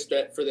the biggest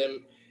threat for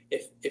them.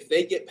 If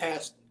they get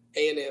past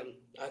A&M,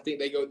 I think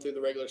they go through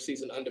the regular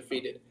season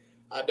undefeated.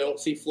 I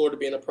don't see Florida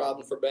being a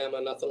problem for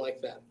Bama, nothing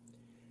like that.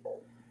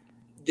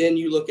 Then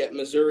you look at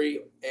Missouri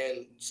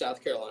and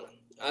South Carolina.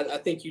 I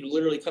think you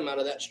literally come out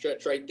of that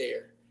stretch right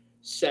there,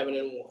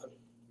 7-1.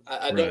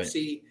 I don't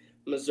see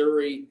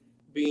Missouri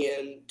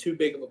being too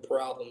big of a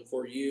problem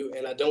for you,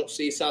 and I don't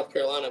see South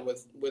Carolina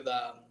with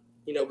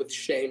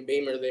Shane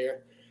Beamer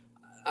there.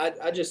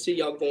 I just see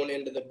y'all going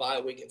into the bye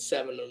week at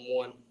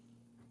 7-1.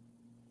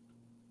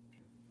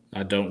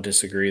 I don't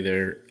disagree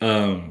there.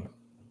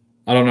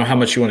 I don't know how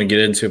much you want to get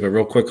into, but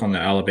real quick on the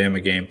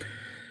Alabama game.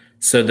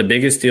 So the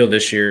biggest deal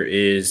this year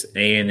is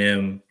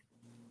A&M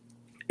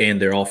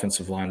and their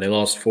offensive line. They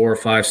lost 4 or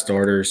 5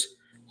 starters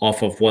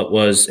off of what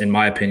was, in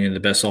my opinion, the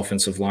best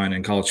offensive line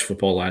in college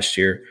football last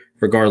year,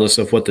 regardless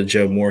of what the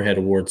Joe Moorhead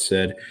Award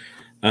said.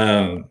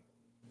 The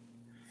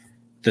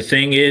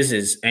thing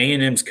is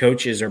A&M's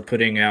coaches are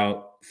putting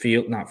out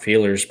not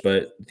feelers,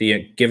 but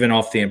giving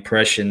off the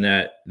impression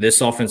that this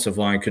offensive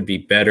line could be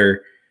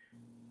better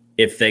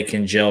if they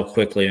can gel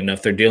quickly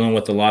enough. They're dealing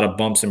with a lot of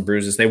bumps and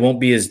bruises. They won't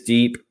be as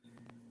deep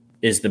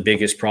is the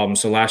biggest problem.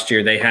 So last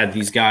year they had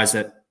these guys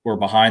that were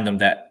behind them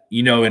that,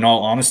 in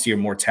all honesty, are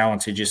more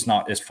talented, just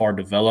not as far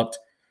developed.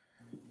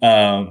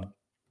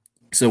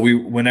 So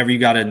whenever you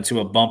got into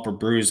a bump or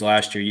bruise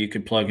last year, you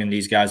could plug in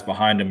these guys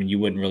behind them and you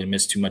wouldn't really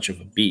miss too much of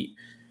a beat.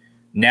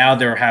 Now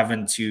they're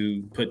having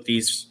to put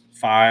these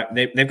 5 –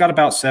 they've got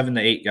about 7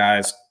 to 8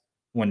 guys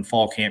when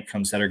fall camp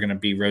comes that are going to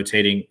be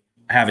rotating,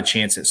 have a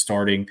chance at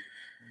starting.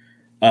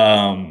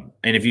 And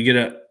if you get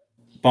a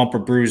bump or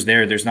bruise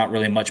there's not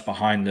really much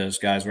behind those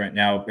guys right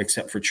now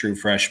except for true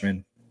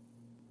freshmen.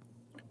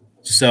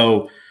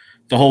 So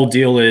the whole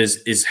deal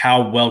is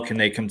how well can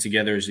they come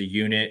together as a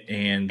unit,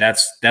 and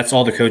that's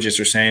all the coaches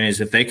are saying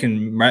is if they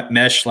can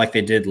mesh like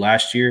they did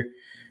last year,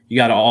 you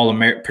got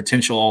an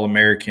potential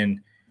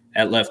All-American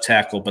at left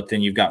tackle, but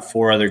then you've got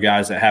 4 other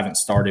guys that haven't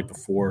started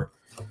before.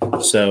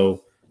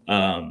 So,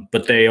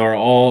 but they are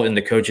all, in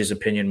the coach's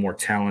opinion, more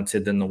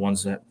talented than the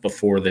ones that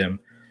before them.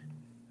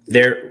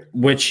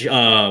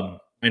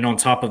 And on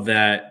top of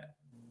that,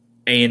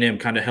 A&M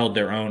kind of held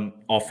their own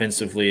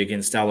offensively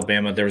against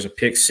Alabama. There was a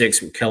pick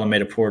 6. Kellen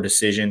made a poor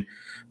decision.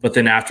 But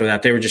then after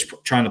that, they were just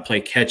trying to play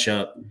catch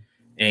up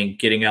and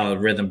getting out of the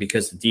rhythm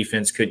because the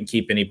defense couldn't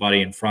keep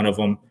anybody in front of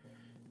them.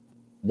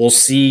 We'll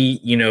see,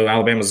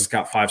 Alabama's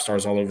got 5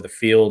 stars all over the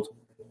field.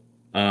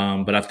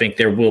 But I think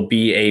there will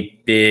be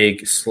a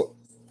big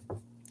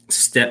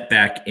step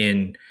back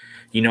in,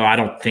 I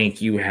don't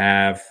think you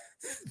have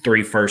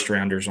 3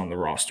 first-rounders on the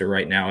roster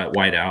right now at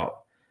wideout.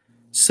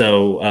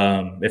 So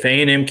if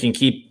A&M can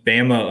keep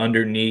Bama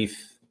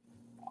underneath,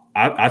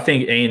 I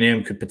think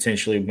A&M could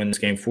potentially win this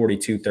game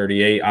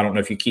 42-38. I don't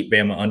know if you keep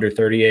Bama under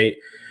 38,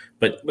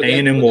 but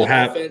A&M will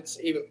have offense,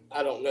 even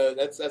I don't know.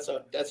 That's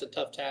a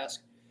tough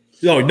task.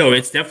 No,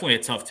 it's definitely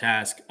a tough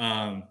task.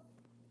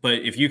 But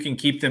if you can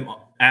keep them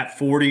at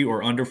 40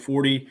 or under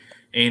 40,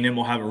 A&M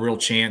will have a real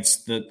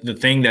chance. The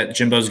thing that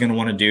Jimbo's going to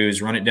want to do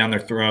is run it down their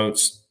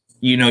throats.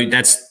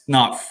 That's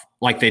not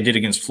like they did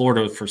against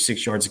Florida for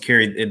 6 yards a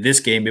carry. In this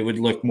game, it would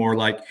look more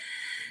like,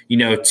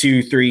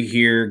 2-3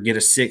 here, get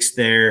a 6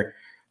 there,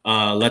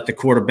 let the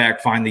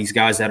quarterback find these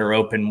guys that are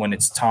open when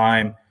it's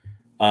time.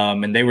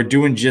 And they were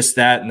doing just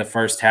that in the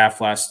first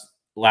half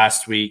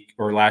last week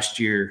or last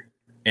year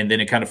and then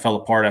it kind of fell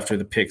apart after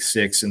the pick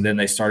six, and then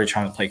they started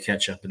trying to play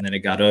catch up, and then it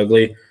got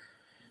ugly.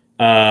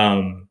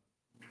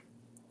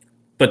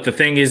 But the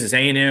thing is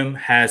A&M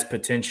has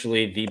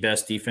potentially the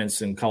best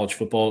defense in college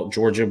football.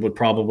 Georgia would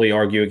probably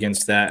argue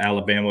against that.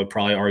 Alabama would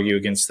probably argue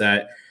against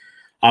that.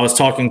 I was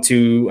talking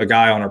to a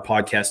guy on our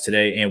podcast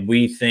today, and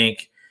we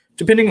think,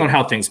 depending on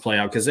how things play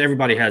out, because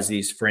everybody has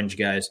these fringe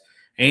guys,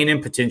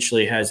 A&M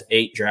potentially has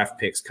 8 draft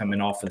picks coming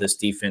off of this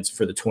defense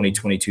for the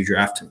 2022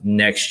 draft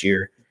next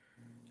year,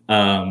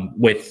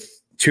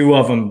 with 2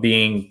 of them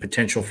being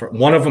potential for –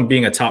 one of them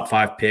being a top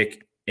 5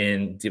 pick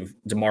in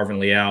DeMarvin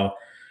Leal.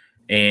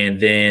 And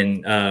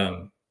then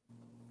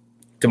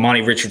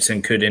Damani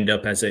Richardson could end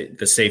up as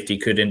the safety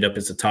could end up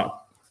as a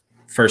top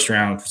first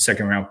round,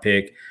 second round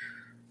pick.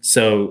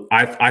 So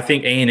I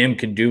think A&M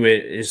can do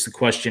it. The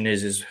question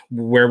is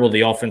where will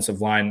the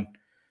offensive line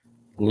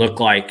look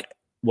like?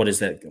 What is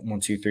that? 1,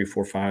 2, 3,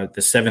 4, 5.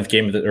 The 7th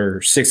game or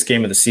 6th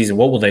game of the season.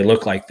 What will they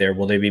look like there?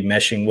 Will they be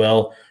meshing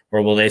well,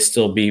 or will they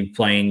still be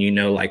playing?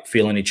 Like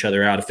feeling each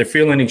other out? If they're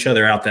feeling each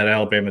other out, that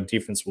Alabama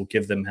defense will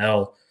give them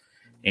hell.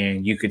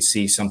 And you could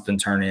see something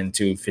turn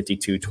into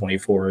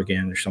 52-24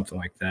 again or something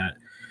like that.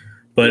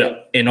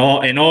 But in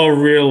all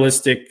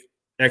realistic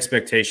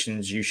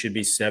expectations, you should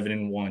be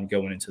 7-1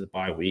 going into the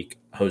bye week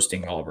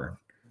hosting Auburn.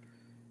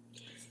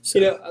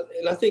 So.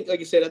 And I think, like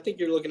you said, I think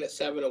you're looking at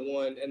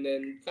 7-1, and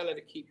then kind of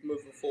to keep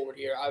moving forward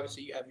here.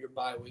 Obviously, you have your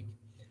bye week,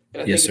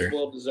 and I think it's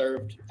well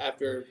deserved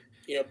after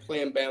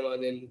playing Bama,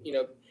 and then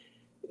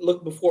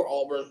look before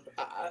Auburn.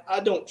 I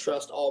don't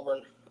trust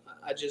Auburn.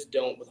 I just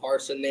don't with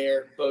Harsin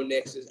there. Bo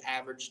Nix is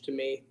average to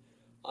me.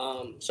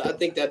 So I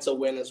think that's a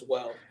win as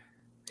well.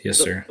 Yes,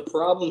 sir. The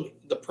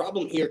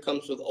problem here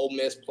comes with Ole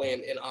Miss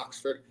playing in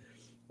Oxford.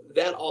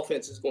 That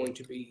offense is going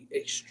to be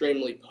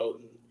extremely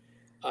potent.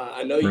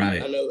 I know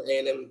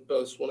A&M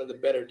boasts one of the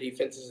better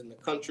defenses in the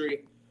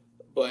country,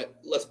 but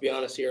let's be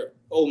honest here.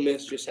 Ole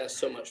Miss just has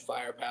so much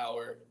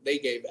firepower. They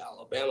gave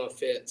Alabama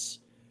fits.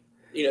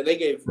 They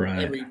gave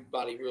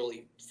everybody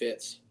really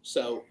fits.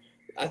 So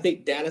I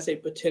think that is a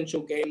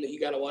potential game that you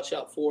got to watch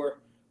out for.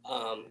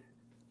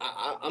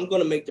 I'm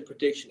going to make the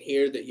prediction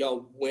here that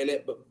y'all win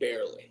it, but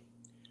barely.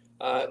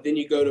 Then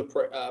you go to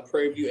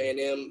Prairie View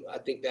A&M. I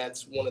think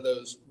that's one of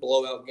those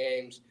blowout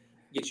games,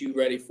 get you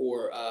ready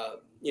for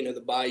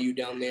the Bayou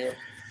down there.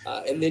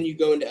 And then you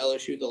go into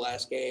LSU the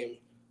last game.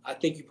 I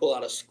think you pull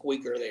out a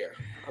squeaker there.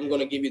 I'm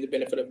going to give you the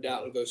benefit of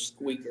doubt and go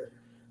squeaker.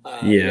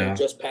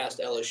 Just past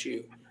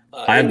LSU.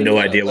 I have no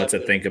idea what to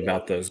think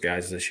about those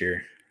guys this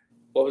year.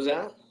 What was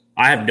that?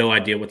 I have no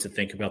idea what to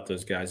think about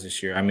those guys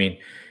this year. I mean,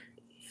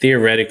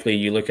 theoretically,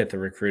 you look at the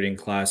recruiting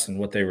class and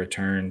what they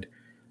returned,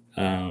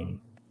 and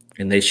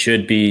they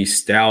should be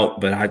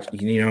stout. But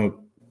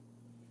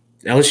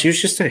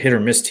LSU's just a hit or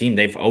miss team.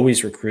 They've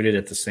always recruited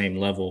at the same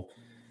level.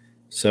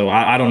 So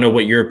I don't know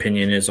what your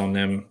opinion is on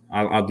them.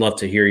 I'd love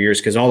to hear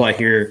yours, because all I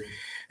hear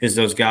is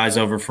those guys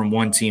over from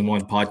One Team,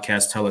 One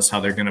Podcast tell us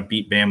how they're going to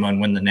beat Bama and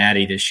win the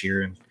Natty this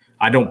year. And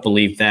I don't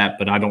believe that,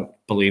 but I don't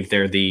believe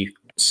they're the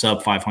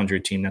sub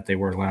 500 team that they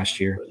were last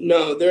year.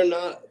 No, they're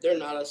not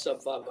a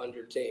sub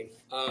 500 team.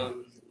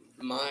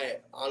 My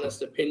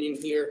honest opinion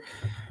here,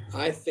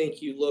 I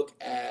think you look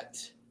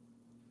at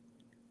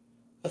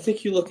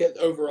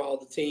overall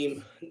the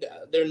team.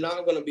 They're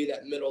not going to be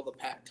that middle of the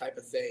pack type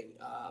of thing.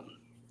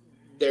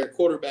 Their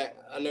quarterback,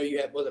 I know you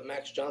had, was it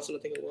Max Johnson? I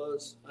think it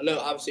was. I know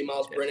obviously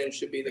Miles Brennan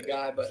should be the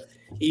guy, but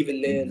even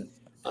then,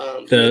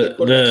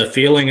 the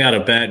feeling out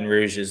of Baton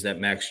Rouge is that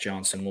Max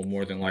Johnson will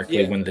more than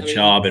likely win the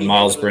job, and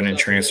Miles Brennan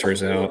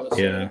transfers out.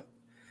 Florida,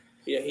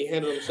 he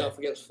handled himself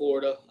against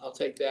Florida. I'll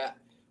take that.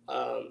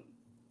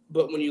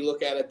 But when you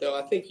look at it, though,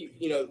 I think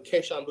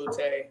Keishawn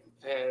Butte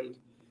and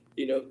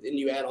then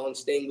you add on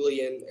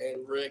Stingley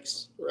and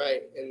Ricks,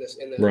 right, in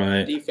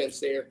the defense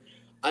there.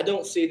 I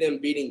don't see them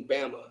beating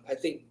Bama. I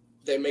think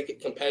they make it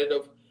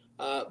competitive.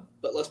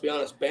 But let's be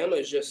honest, Bama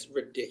is just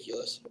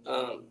ridiculous.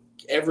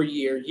 Every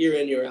year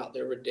in, year out,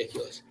 they're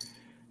ridiculous.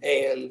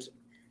 And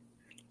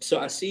so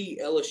I see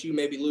LSU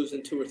maybe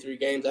losing 2 or 3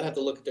 games. I have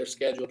to look at their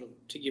schedule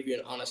to give you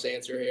an honest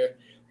answer here.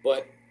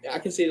 But I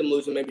can see them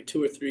losing maybe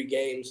 2 or 3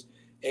 games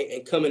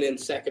and coming in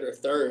second or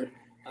third.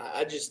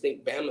 I just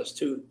think Bama's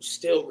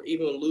still,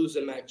 even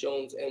losing Mac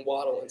Jones and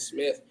Waddle and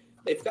Smith,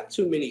 they've got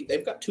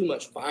too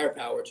much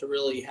firepower to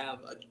really have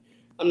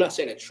I'm not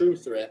saying a true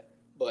threat,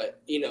 but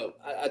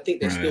I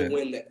think they still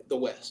win the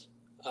West.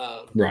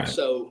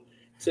 So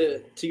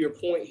to your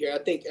point here, I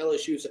think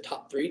LSU is a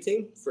top 3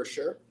 team for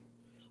sure.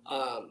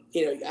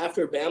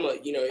 After Bama,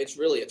 it's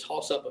really a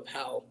toss up of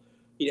how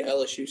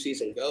LSU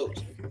season goes,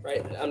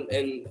 right?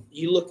 And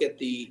you look at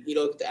the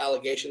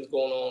allegations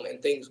going on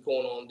and things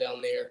going on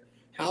down there,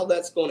 how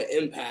that's going to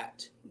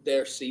impact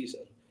their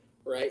season,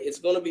 right? It's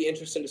going to be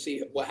interesting to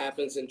see what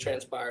happens and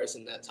transpires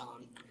in that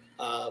time.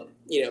 I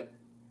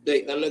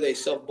know they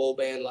self-bowl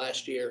banned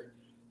last year,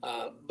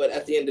 but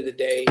at the end of the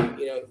day,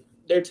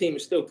 their team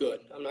is still good.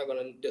 I'm not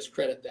going to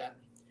discredit that.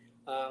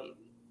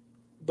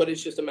 But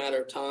it's just a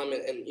matter of time,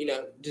 and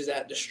does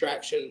that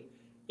distraction,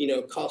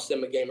 cost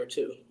them a game or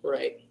two,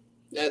 right?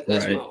 That's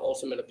my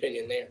ultimate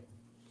opinion there.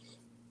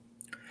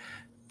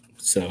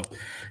 So,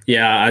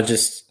 yeah,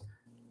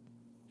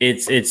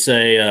 it's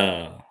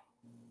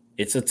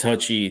a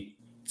touchy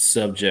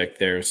subject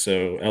there.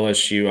 So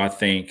LSU, I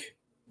think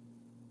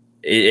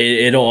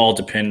it'll all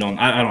depend on.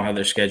 I don't have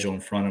their schedule in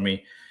front of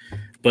me,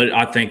 but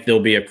I think they'll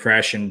be a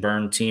crash and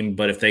burn team.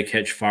 But if they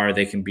catch fire,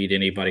 they can beat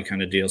anybody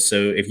kind of deal. So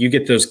if you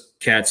get those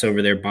cats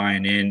over there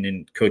buying in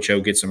and Coach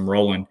O gets them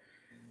rolling,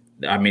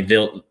 I mean,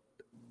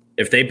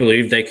 if they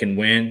believe they can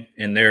win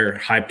and they're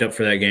hyped up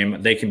for that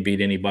game, they can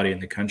beat anybody in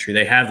the country.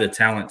 They have the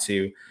talent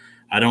to.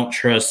 I don't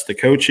trust the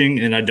coaching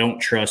and I don't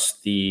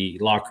trust the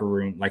locker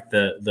room, like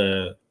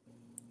the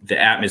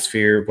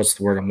atmosphere. What's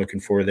the word I'm looking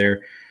for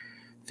there?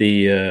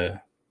 The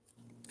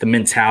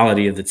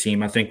mentality of the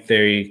team. I think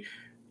they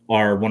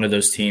are one of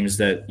those teams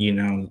that,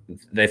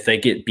 if they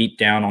get beat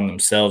down on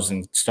themselves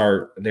and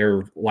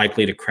they're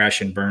likely to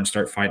crash and burn,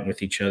 start fighting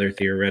with each other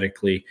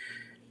theoretically,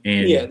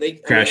 and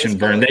crash and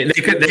burn.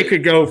 They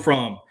could go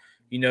from,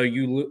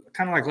 you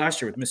kind of like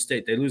last year with Miss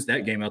State. They lose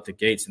that game out the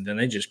gates, and then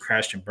they just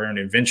crashed and burned.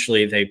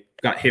 Eventually, they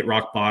got hit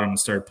rock bottom and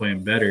started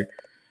playing better.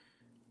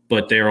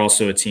 But they're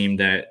also a team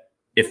that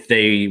if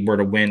they were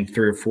to win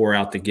 3 or 4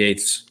 out the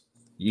gates,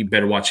 you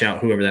better watch out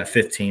whoever that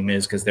 5th team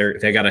is, because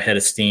they got a head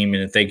of steam,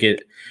 and if they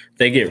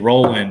get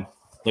rolling,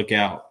 look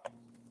out.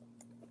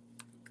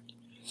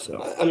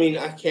 So I mean,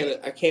 I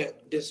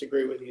can't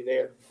disagree with you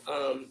there.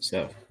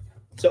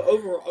 So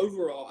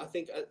overall, I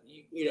think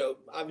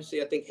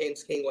obviously I think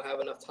Haynes King will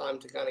have enough time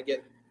to kind of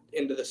get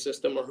into the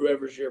system, or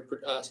whoever's your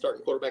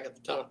starting quarterback at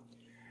the time.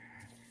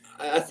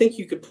 I think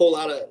you could pull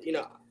out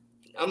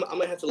I'm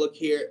gonna have to look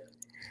here.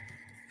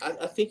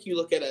 I think you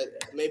look at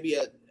maybe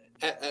at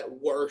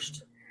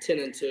worst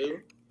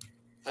 10-2.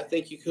 I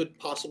think you could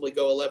possibly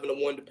go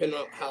 11-1, depending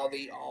on how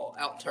the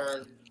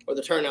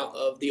turnout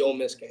of the Ole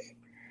Miss game.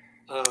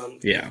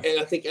 And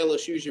I think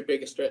LSU is your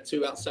biggest threat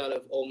too, outside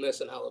of Ole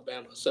Miss and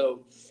Alabama.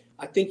 So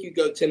I think you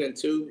go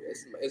 10-2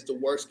 is the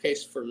worst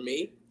case for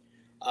me.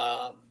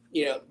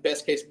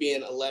 Best case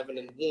being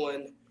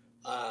 11-1.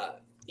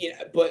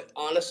 But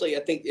honestly, I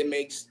think it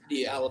makes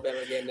the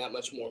Alabama game that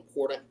much more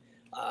important.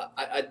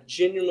 I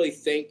genuinely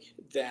think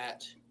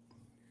that,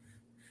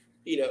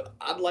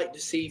 I'd like to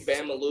see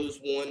Bama lose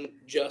one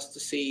just to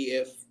see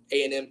if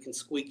A&M can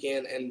squeak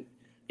in. And,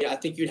 I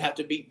think you'd have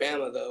to beat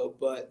Bama, though.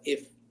 But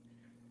if,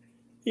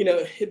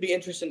 it'd be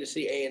interesting to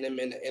see A&M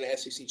in an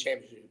SEC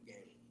championship game,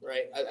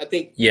 right? I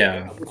think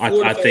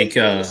I think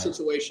in a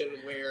situation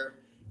where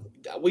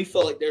we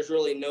feel like there's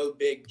really no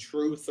big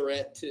true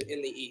threat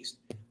in the East.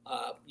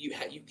 You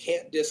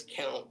can't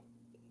discount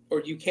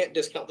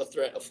the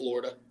threat of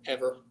Florida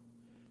ever.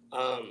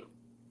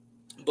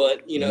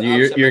 But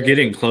you're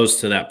getting close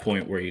to that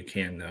point where you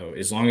can, though.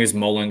 As long as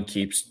Mullen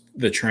keeps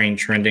the train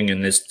trending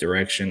in this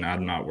direction,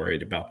 I'm not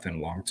worried about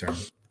them long term.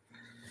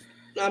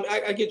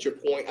 I get your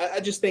point. I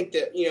just think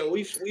that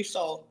we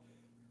saw,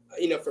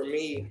 for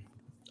me,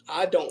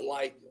 I don't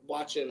like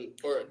watching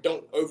or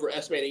don't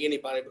overestimating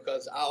anybody,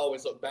 because I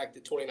always look back to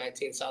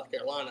 2019 South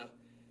Carolina,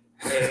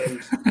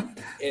 and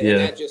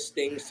that just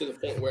stings to the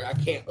point where I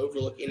can't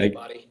overlook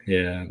anybody.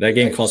 That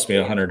game cost me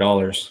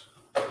 $100.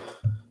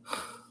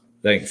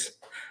 Thanks.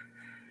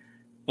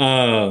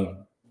 So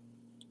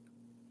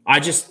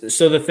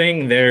the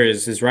thing there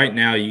is right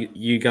now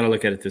you got to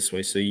look at it this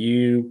way. So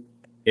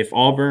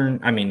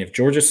if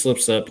Georgia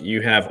slips up,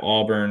 you have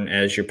Auburn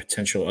as your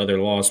potential other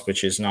loss,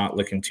 which is not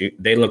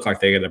they look like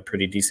they got a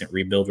pretty decent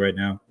rebuild right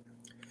now.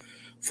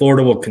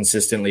 Florida will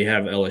consistently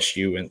have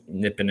LSU and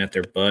nipping at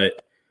their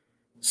butt.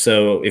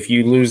 So if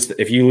you lose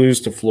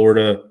to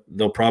Florida,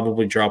 they'll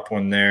probably drop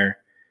one there.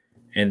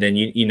 And then,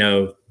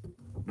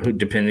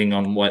 depending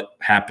on what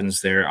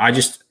happens there,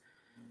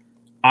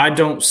 I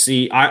don't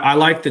see – I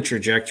like the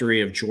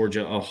trajectory of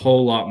Georgia a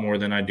whole lot more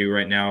than I do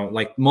right now.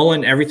 Like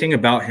Mullen, everything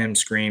about him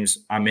screams,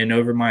 I'm in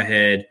over my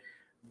head.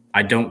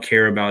 I don't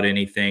care about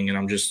anything, and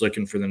I'm just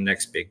looking for the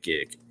next big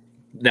gig.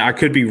 I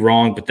could be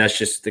wrong, but that's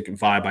just the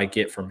vibe I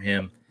get from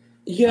him.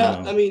 Yeah,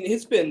 I think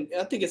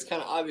it's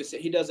kind of obvious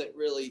that he doesn't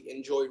really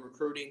enjoy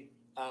recruiting.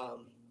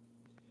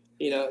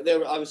 There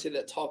were obviously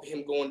that talk of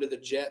him going to the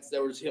Jets.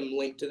 There was him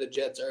linked to the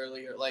Jets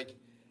earlier.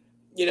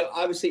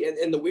 Obviously,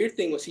 and the weird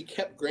thing was he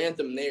kept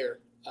Grantham there.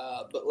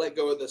 But let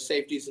go of the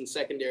safeties and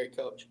secondary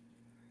coach.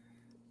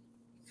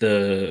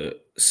 The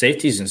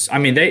safeties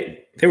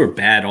they were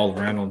bad all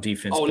around on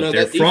defense. Oh, no,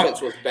 that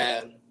defense was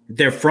bad.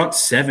 Their front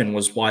 7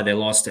 was why they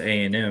lost to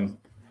A&M.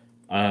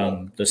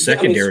 The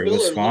secondary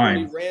was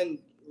fine.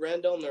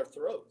 Ran down their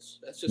throats.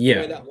 That's just the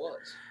way that was.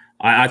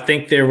 I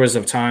think there was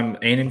a time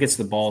A&M gets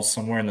the ball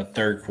somewhere in the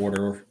third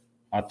quarter.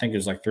 I think it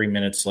was like 3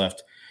 minutes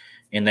left,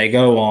 and they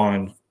go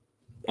on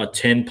a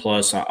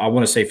 10-plus, I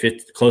want to say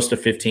close to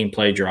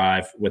 15-play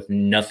drive with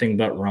nothing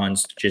but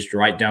runs, just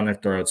right down their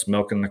throats,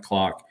 milking the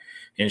clock,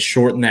 and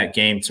shorten that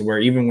game to where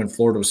even when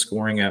Florida was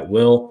scoring at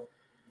will,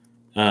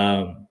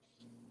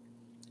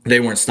 they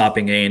weren't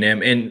stopping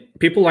A&M. And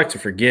people like to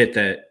forget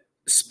that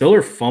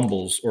Spiller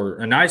fumbles or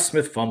Anai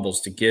Smith fumbles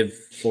to give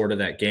Florida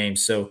that game.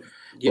 So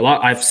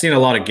I've seen a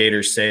lot of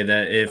Gators say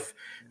that if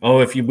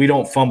if we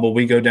don't fumble,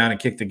 we go down and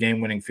kick the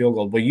game-winning field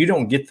goal. Well, you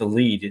don't get the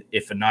lead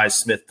if Ainias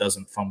Smith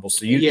doesn't fumble.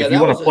 So if you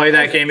want to play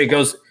that game, it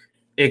goes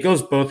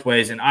both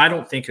ways. And I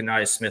don't think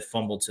Ainias Smith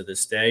fumbled to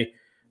this day.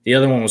 The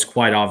other one was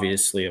quite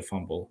obviously a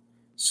fumble.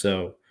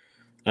 So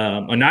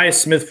Ainias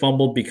Smith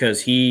fumbled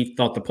because he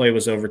thought the play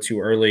was over too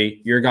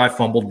early. Your guy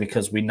fumbled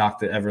because we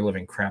knocked the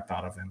ever-living crap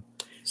out of him.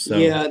 So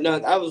yeah, no,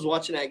 I was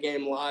watching that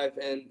game live,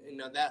 and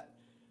that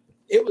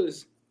it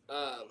was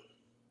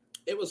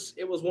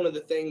one of the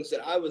things that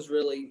I was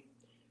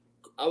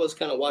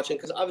kind of watching,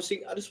 because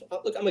obviously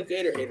I'm a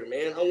Gator hater,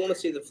 man. I want to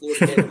see the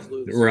Florida Gators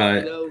lose,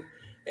 right?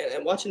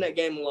 And watching that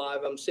game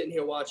live, I'm sitting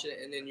here watching it,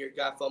 and then your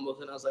guy fumbles,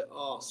 and I was like,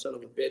 oh, son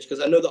of a bitch, because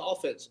I know their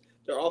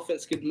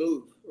offense could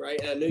move, right?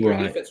 And I knew your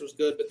defense was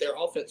good, but their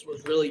offense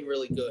was really,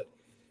 really good.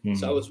 Mm-hmm.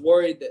 So I was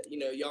worried that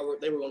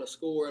they were going to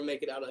score and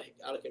make it out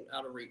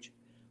of reach.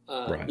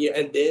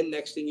 And then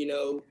next thing you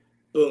know,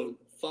 boom,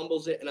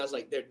 fumbles it, and I was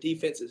like, their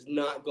defense is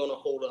not going to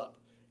hold up.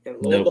 And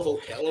lo and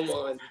behold, Kellen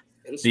Mond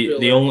and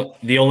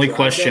the only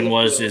question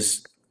was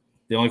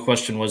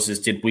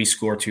did we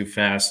score too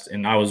fast?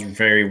 And I was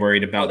very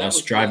worried about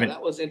us driving.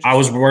 I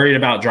was worried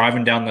about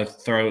driving down the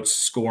throats,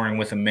 scoring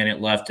with a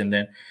minute left, and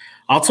then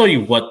I'll tell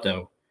you what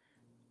though,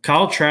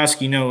 Kyle Trask,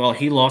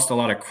 he lost a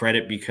lot of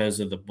credit because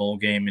of the bowl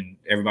game, and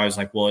everybody was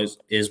like, well,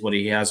 is what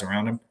he has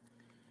around him.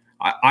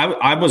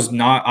 I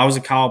was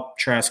a Kyle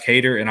Trask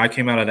hater, and I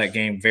came out of that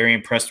game very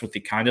impressed with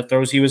the kind of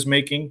throws he was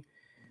making.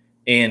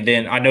 And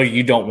then I know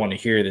you don't want to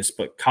hear this,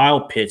 but Kyle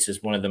Pitts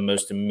is one of the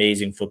most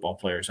amazing football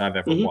players I've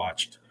ever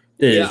watched.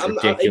 It is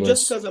ridiculous.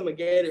 Just because I'm a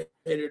Gator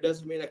hater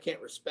doesn't mean I can't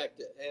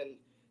respect it. And,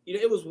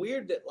 it was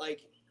weird that,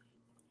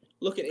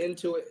 looking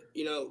into it,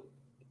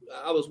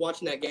 I was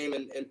watching that game,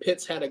 and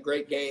Pitts had a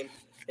great game.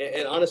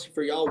 And honestly,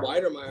 for y'all,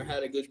 Weidermeyer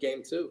had a good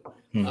game too.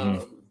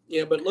 Mm-hmm.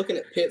 But looking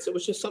at Pitts, it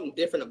was just something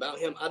different about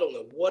him. I don't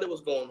know what it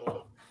was going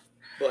on,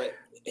 but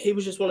he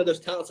was just one of those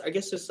talents. I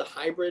guess it's a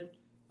hybrid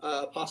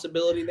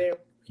possibility there.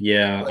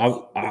 Yeah,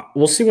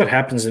 we'll see what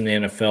happens in the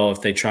NFL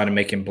if they try to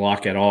make him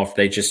block at all. If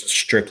they just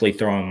strictly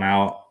throw him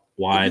out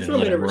wide and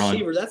let him run.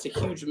 Receiver, that's a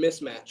huge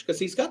mismatch because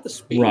he's got the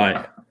speed.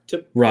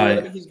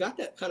 Right. He's got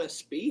that kind of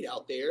speed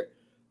out there,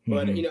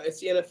 but it's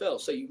the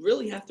NFL, so you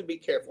really have to be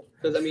careful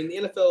because the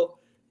NFL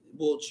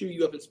will chew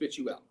you up and spit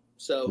you out.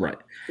 So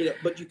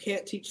but you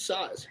can't teach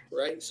size,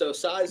 right? So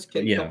size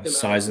can help him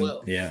out as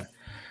well.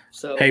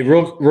 So hey,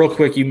 real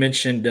quick, you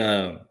mentioned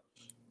Jalen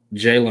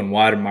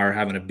Weidermeyer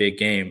having a big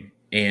game,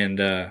 and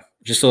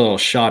just a little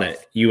shot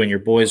at you and your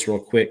boys, real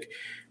quick.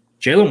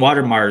 Jalen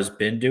Weidermeyer has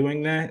been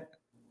doing that.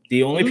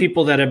 The only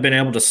people that have been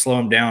able to slow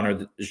him down are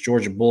the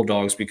Georgia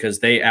Bulldogs because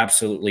they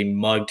absolutely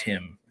mugged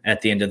him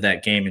at the end of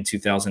that game in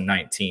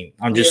 2019.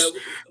 I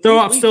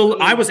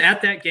was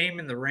at that game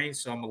in the rain,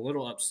 so I'm a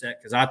little upset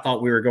because I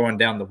thought we were going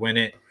down to win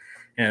it.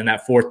 And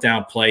that fourth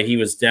down play, he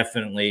was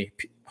definitely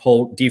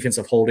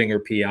defensive holding or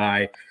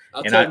PI.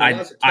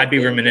 I'd be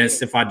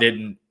remiss if I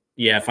didn't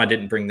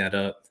bring that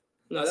up.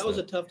 No, that was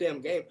a tough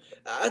damn game.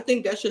 I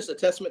think that's just a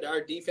testament to our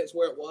defense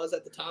where it was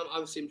at the time.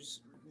 Obviously, I'm just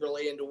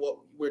relaying to what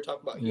we're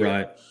talking about here.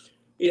 Right.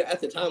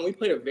 At the time, we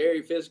played a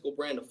very physical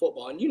brand of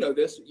football, and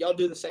this. Y'all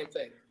do the same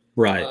thing.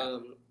 Right.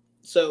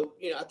 So,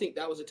 I think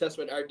that was a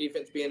testament to our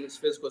defense being as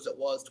physical as it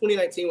was.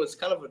 2019 was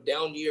kind of a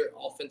down year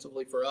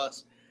offensively for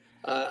us.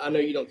 I know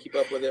you don't keep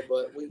up with it,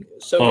 but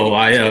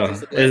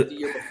the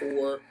year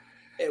before,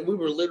 and we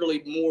were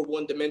literally more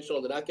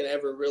one-dimensional than I could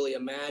ever really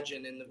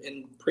imagine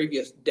in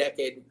previous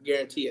decade,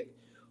 guarantee it.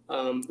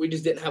 We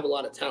just didn't have a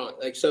lot of talent.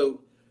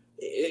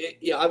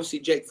 Obviously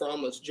Jake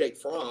Fromm was Jake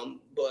Fromm,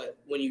 but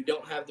when you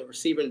don't have the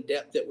receiving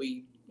depth that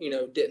we,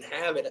 didn't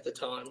have it at the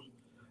time,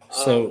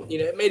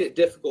 it made it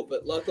difficult.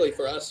 But luckily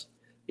for us,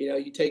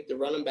 you take the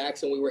running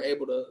backs and we were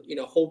able to,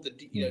 hold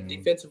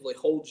defensively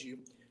hold you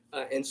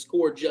and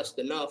score just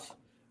enough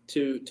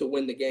to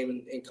win the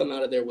game and come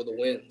out of there with a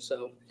win.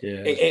 So,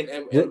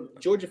 and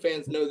Georgia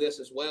fans know this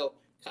as well.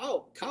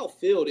 Kyle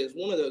Field is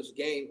one of those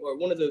games or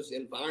one of those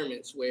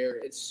environments where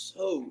it's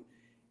so,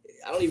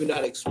 I don't even know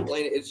how to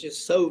explain it. It's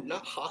just so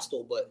not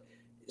hostile, but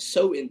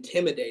so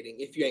intimidating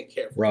if you ain't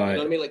careful. Right. You know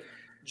what I mean? Like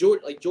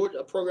Georgia,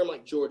 a program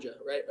like Georgia,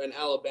 right, and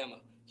Alabama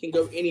can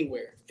go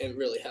anywhere and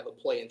really have a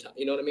play in time.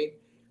 You know what I mean?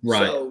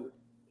 Right. So,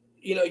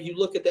 you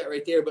look at that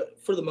right there, but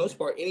for the most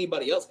part,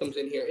 anybody else comes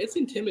in here, it's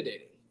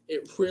intimidating.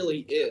 It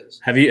really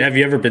is. Have you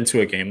ever been to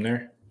a game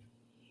there?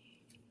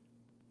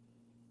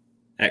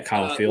 At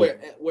Kyle Field?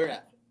 Where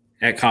at?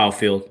 At Kyle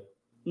Field.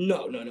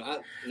 No.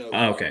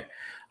 Okay.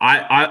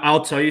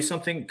 I'll tell you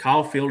something.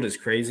 Kyle Field is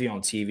crazy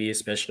on TV,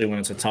 especially when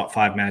it's a top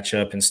 5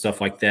 matchup and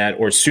stuff like that.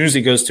 Or as soon as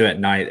it goes to at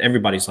night,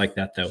 everybody's like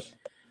that though.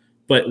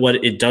 But what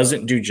it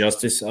doesn't do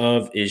justice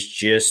of is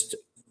just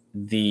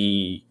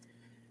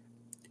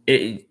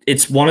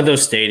it's one of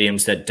those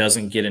stadiums that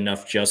doesn't get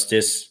enough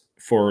justice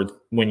for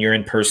when you're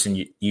in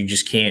person. You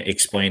just can't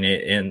explain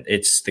it. And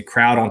it's the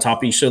crowd on top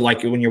of you. So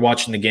like when you're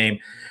watching the game,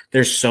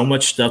 there's so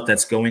much stuff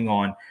that's going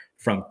on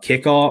from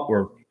kickoff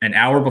or an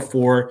hour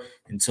before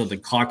until the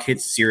clock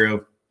hits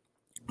 0.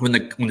 when the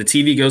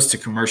TV goes to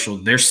commercial,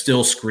 they're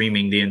still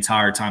screaming the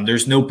entire time.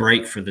 There's no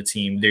break for the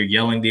team. They're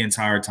yelling the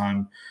entire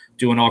time,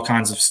 doing all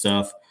kinds of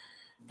stuff.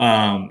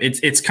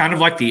 It's kind of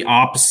like the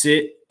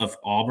opposite of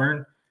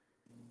Auburn.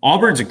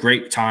 Auburn's a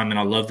great time, and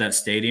I love that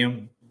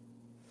stadium.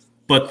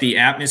 But the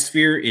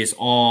atmosphere is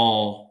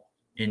all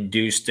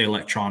induced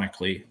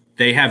electronically.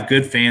 They have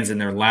good fans,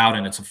 and they're loud,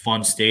 and it's a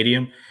fun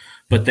stadium.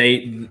 But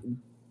they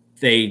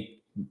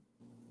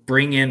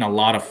bring in a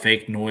lot of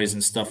fake noise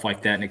and stuff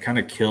like that, and it kind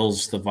of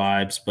kills the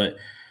vibes. But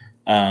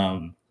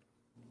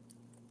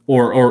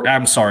or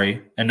I'm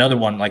sorry, another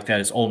one like that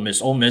is Ole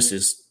Miss. Ole Miss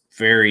is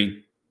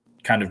very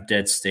kind of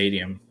dead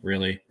stadium,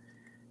 really,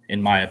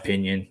 in my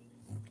opinion.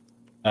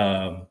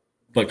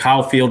 But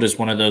Kyle Field is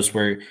one of those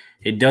where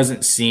it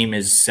doesn't seem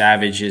as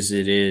savage as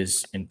it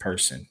is in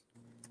person.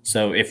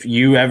 So if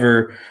you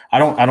ever, I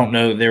don't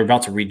know, they're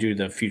about to redo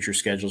the future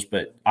schedules,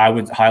 but I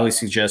would highly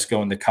suggest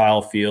going to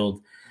Kyle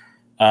Field.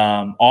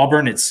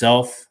 Auburn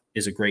itself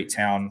is a great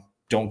town.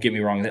 Don't get me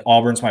wrong.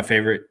 Auburn's my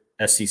favorite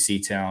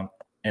SEC town,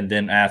 and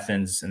then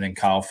Athens, and then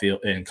Kyle Field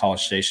and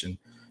College Station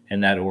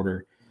in that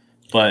order.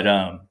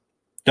 But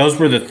those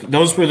were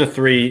the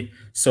three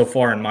so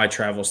far in my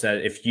travels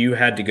that if you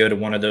had to go to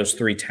one of those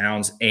three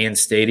towns and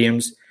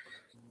stadiums,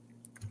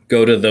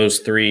 go to those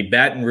three.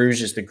 Baton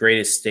Rouge is the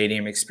greatest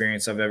stadium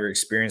experience I've ever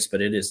experienced,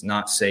 but it is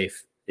not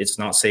safe. It's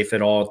not safe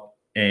at all.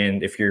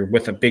 And if you're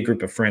with a big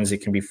group of friends, it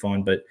can be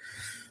fun. But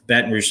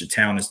Baton Rouge, the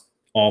town, is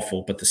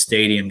awful. But the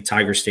stadium,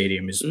 Tiger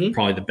Stadium, is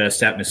probably the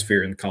best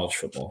atmosphere in college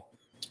football.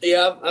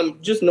 Yeah,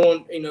 I'm just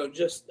knowing,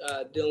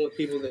 dealing with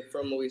people that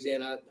from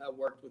Louisiana. I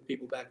worked with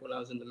people back when I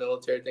was in the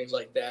military, things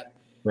like that.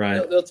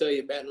 Right. They'll tell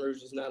you Baton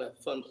Rouge is not a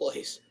fun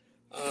place.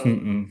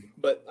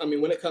 But, I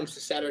mean, when it comes to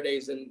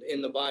Saturdays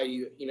in the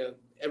Bayou,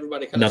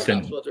 everybody kind of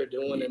stops what they're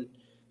doing and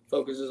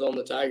focuses on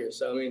the Tigers.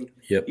 So, I mean,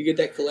 you get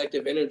that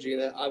collective energy,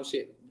 and that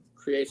obviously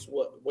creates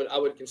what I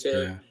would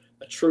consider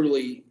a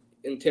truly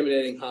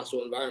intimidating,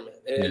 hostile environment.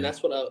 And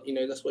that's what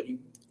that's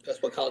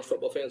what college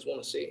football fans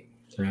want to see.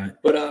 Right.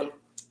 But I'm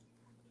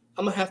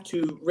going to have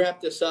to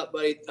wrap this up,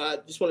 buddy. I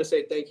just want to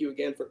say thank you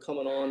again for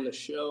coming on the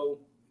show.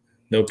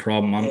 No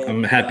problem.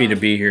 I'm happy to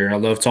be here. I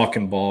love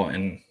talking ball,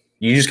 and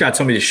you just got to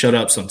tell me to shut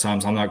up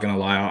sometimes. I'm not going to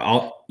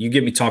lie. You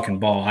get me talking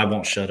ball, I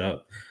won't shut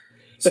up.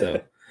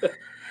 So, but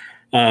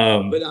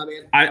I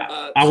mean,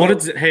 I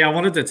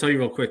wanted to tell you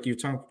real quick.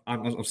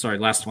 I'm sorry.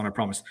 Last one, I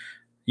promise.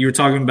 You were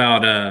talking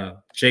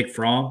about Jake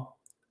Fromm,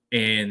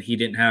 and he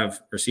didn't have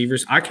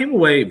receivers. I came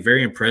away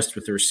very impressed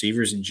with the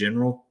receivers in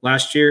general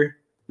last year,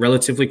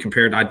 relatively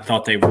compared. I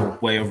thought they were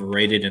way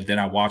overrated, and then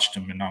I watched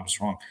them, and I was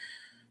wrong.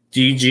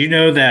 Do you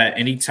know that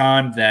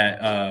anytime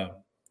that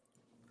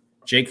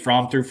Jake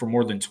Fromm threw for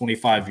more than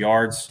 25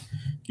 yards,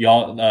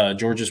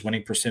 Georgia's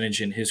winning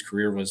percentage in his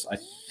career was, I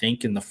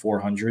think, in the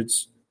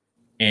 400s,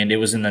 and it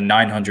was in the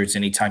 900s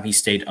anytime he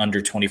stayed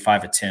under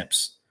 25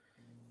 attempts.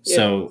 Yeah.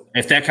 So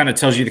if that kind of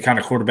tells you the kind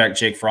of quarterback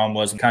Jake Fromm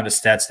was and kind of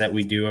stats that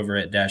we do over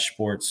at Dash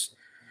Sports,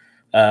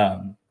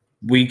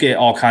 we get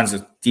all kinds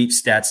of deep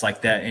stats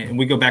like that, and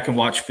we go back and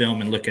watch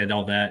film and look at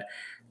all that.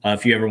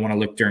 If you ever want to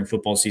look during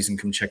football season,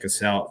 come check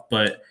us out.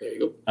 But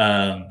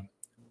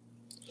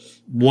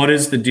what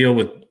is the deal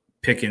with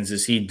Pickens?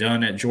 Is he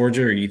done at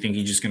Georgia, or do you think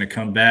he's just going to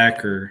come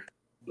back? Or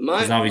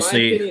my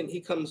opinion, he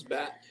comes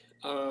back.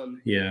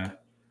 Yeah.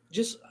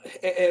 Do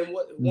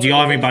y'all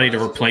have anybody to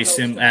replace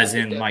him? As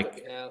in,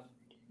 like,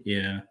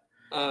 yeah.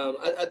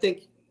 I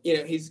think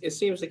it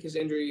seems like his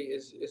injury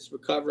is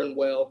recovering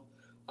well.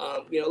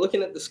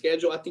 Looking at the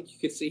schedule, I think you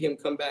could see him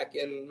come back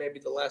in maybe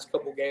the last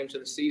couple games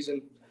of the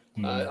season.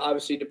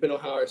 Obviously, depending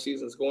on how our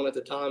season is going at the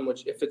time,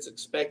 which if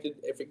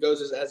it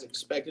goes as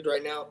expected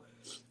right now,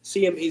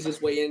 see him ease his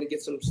way in and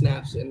get some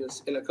snaps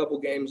in a couple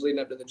games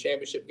leading up to the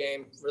championship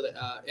game for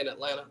in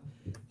Atlanta.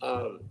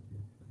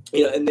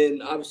 And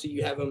then obviously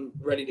you have him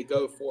ready to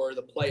go for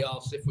the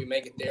playoffs if we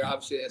make it there.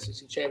 Obviously, the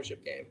SEC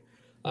championship game.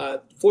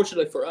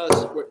 Fortunately for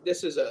us,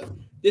 this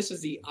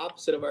is the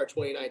opposite of our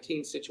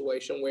 2019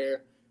 situation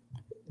where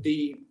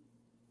we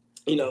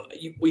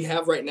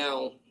have right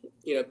now,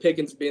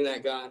 Pickens being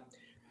that guy.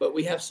 But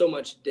we have so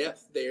much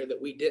depth there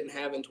that we didn't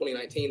have in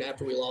 2019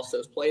 after we lost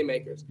those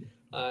playmakers.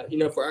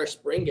 For our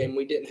spring game,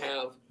 we didn't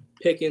have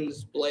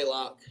Pickens,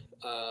 Blaylock,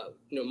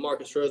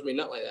 Marcus Rosemary,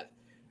 nothing like that.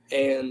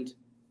 And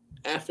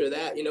after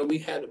that, we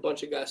had a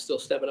bunch of guys still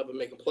stepping up and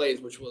making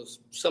plays, which was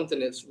something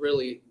that's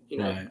really,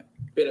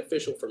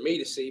 beneficial for me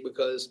to see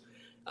because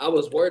I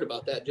was worried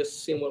about that,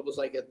 just seeing what it was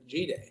like at the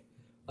G-Day.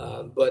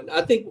 But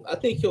I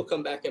think he'll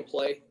come back and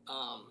play.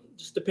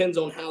 Just depends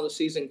on how the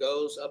season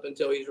goes up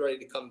until he's ready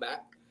to come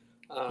back.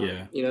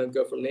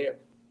 Go from there.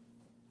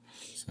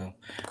 So,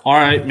 all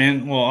right,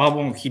 man. Well, I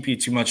won't keep you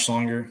too much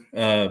longer.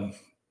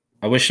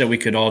 I wish that we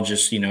could all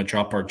just,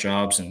 drop our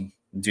jobs and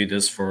do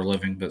this for a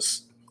living, but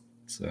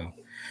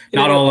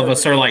not all of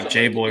us are like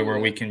J-Boy where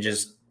we can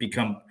just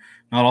become.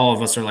 Not all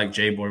of us are like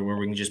J-Boy where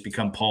we can just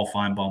become Paul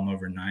Feinbaum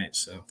overnight.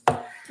 So,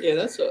 yeah,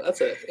 that's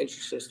an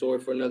interesting story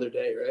for another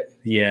day, right?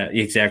 Yeah,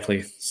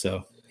 exactly.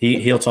 So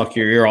he'll talk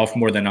your ear off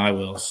more than I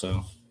will.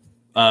 So.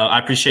 I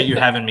appreciate you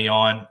having me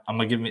on. I'm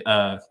gonna give me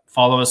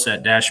follow us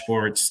at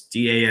Dashsports,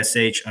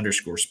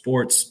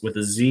 DASH_sports with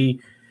a Z.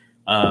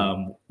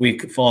 We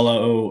could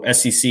follow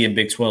SEC and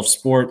Big 12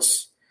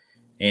 sports,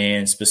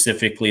 and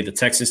specifically the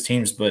Texas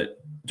teams. But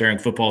during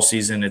football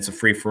season, it's a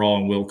free for all,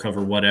 and we'll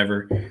cover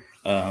whatever.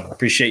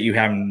 Appreciate you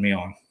having me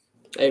on.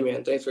 Hey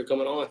man, thanks for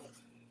coming on.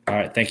 All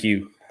right, thank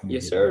you.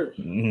 Yes, sir.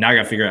 Now I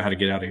got to figure out how to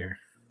get out of here.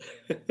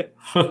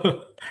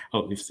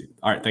 All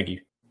right, thank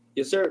you.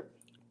 Yes, sir.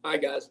 All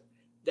right, guys.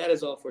 That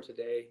is all for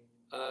today.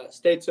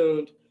 Stay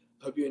tuned.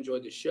 Hope you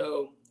enjoyed the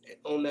show. And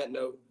on that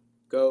note,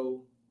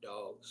 go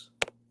Dogs.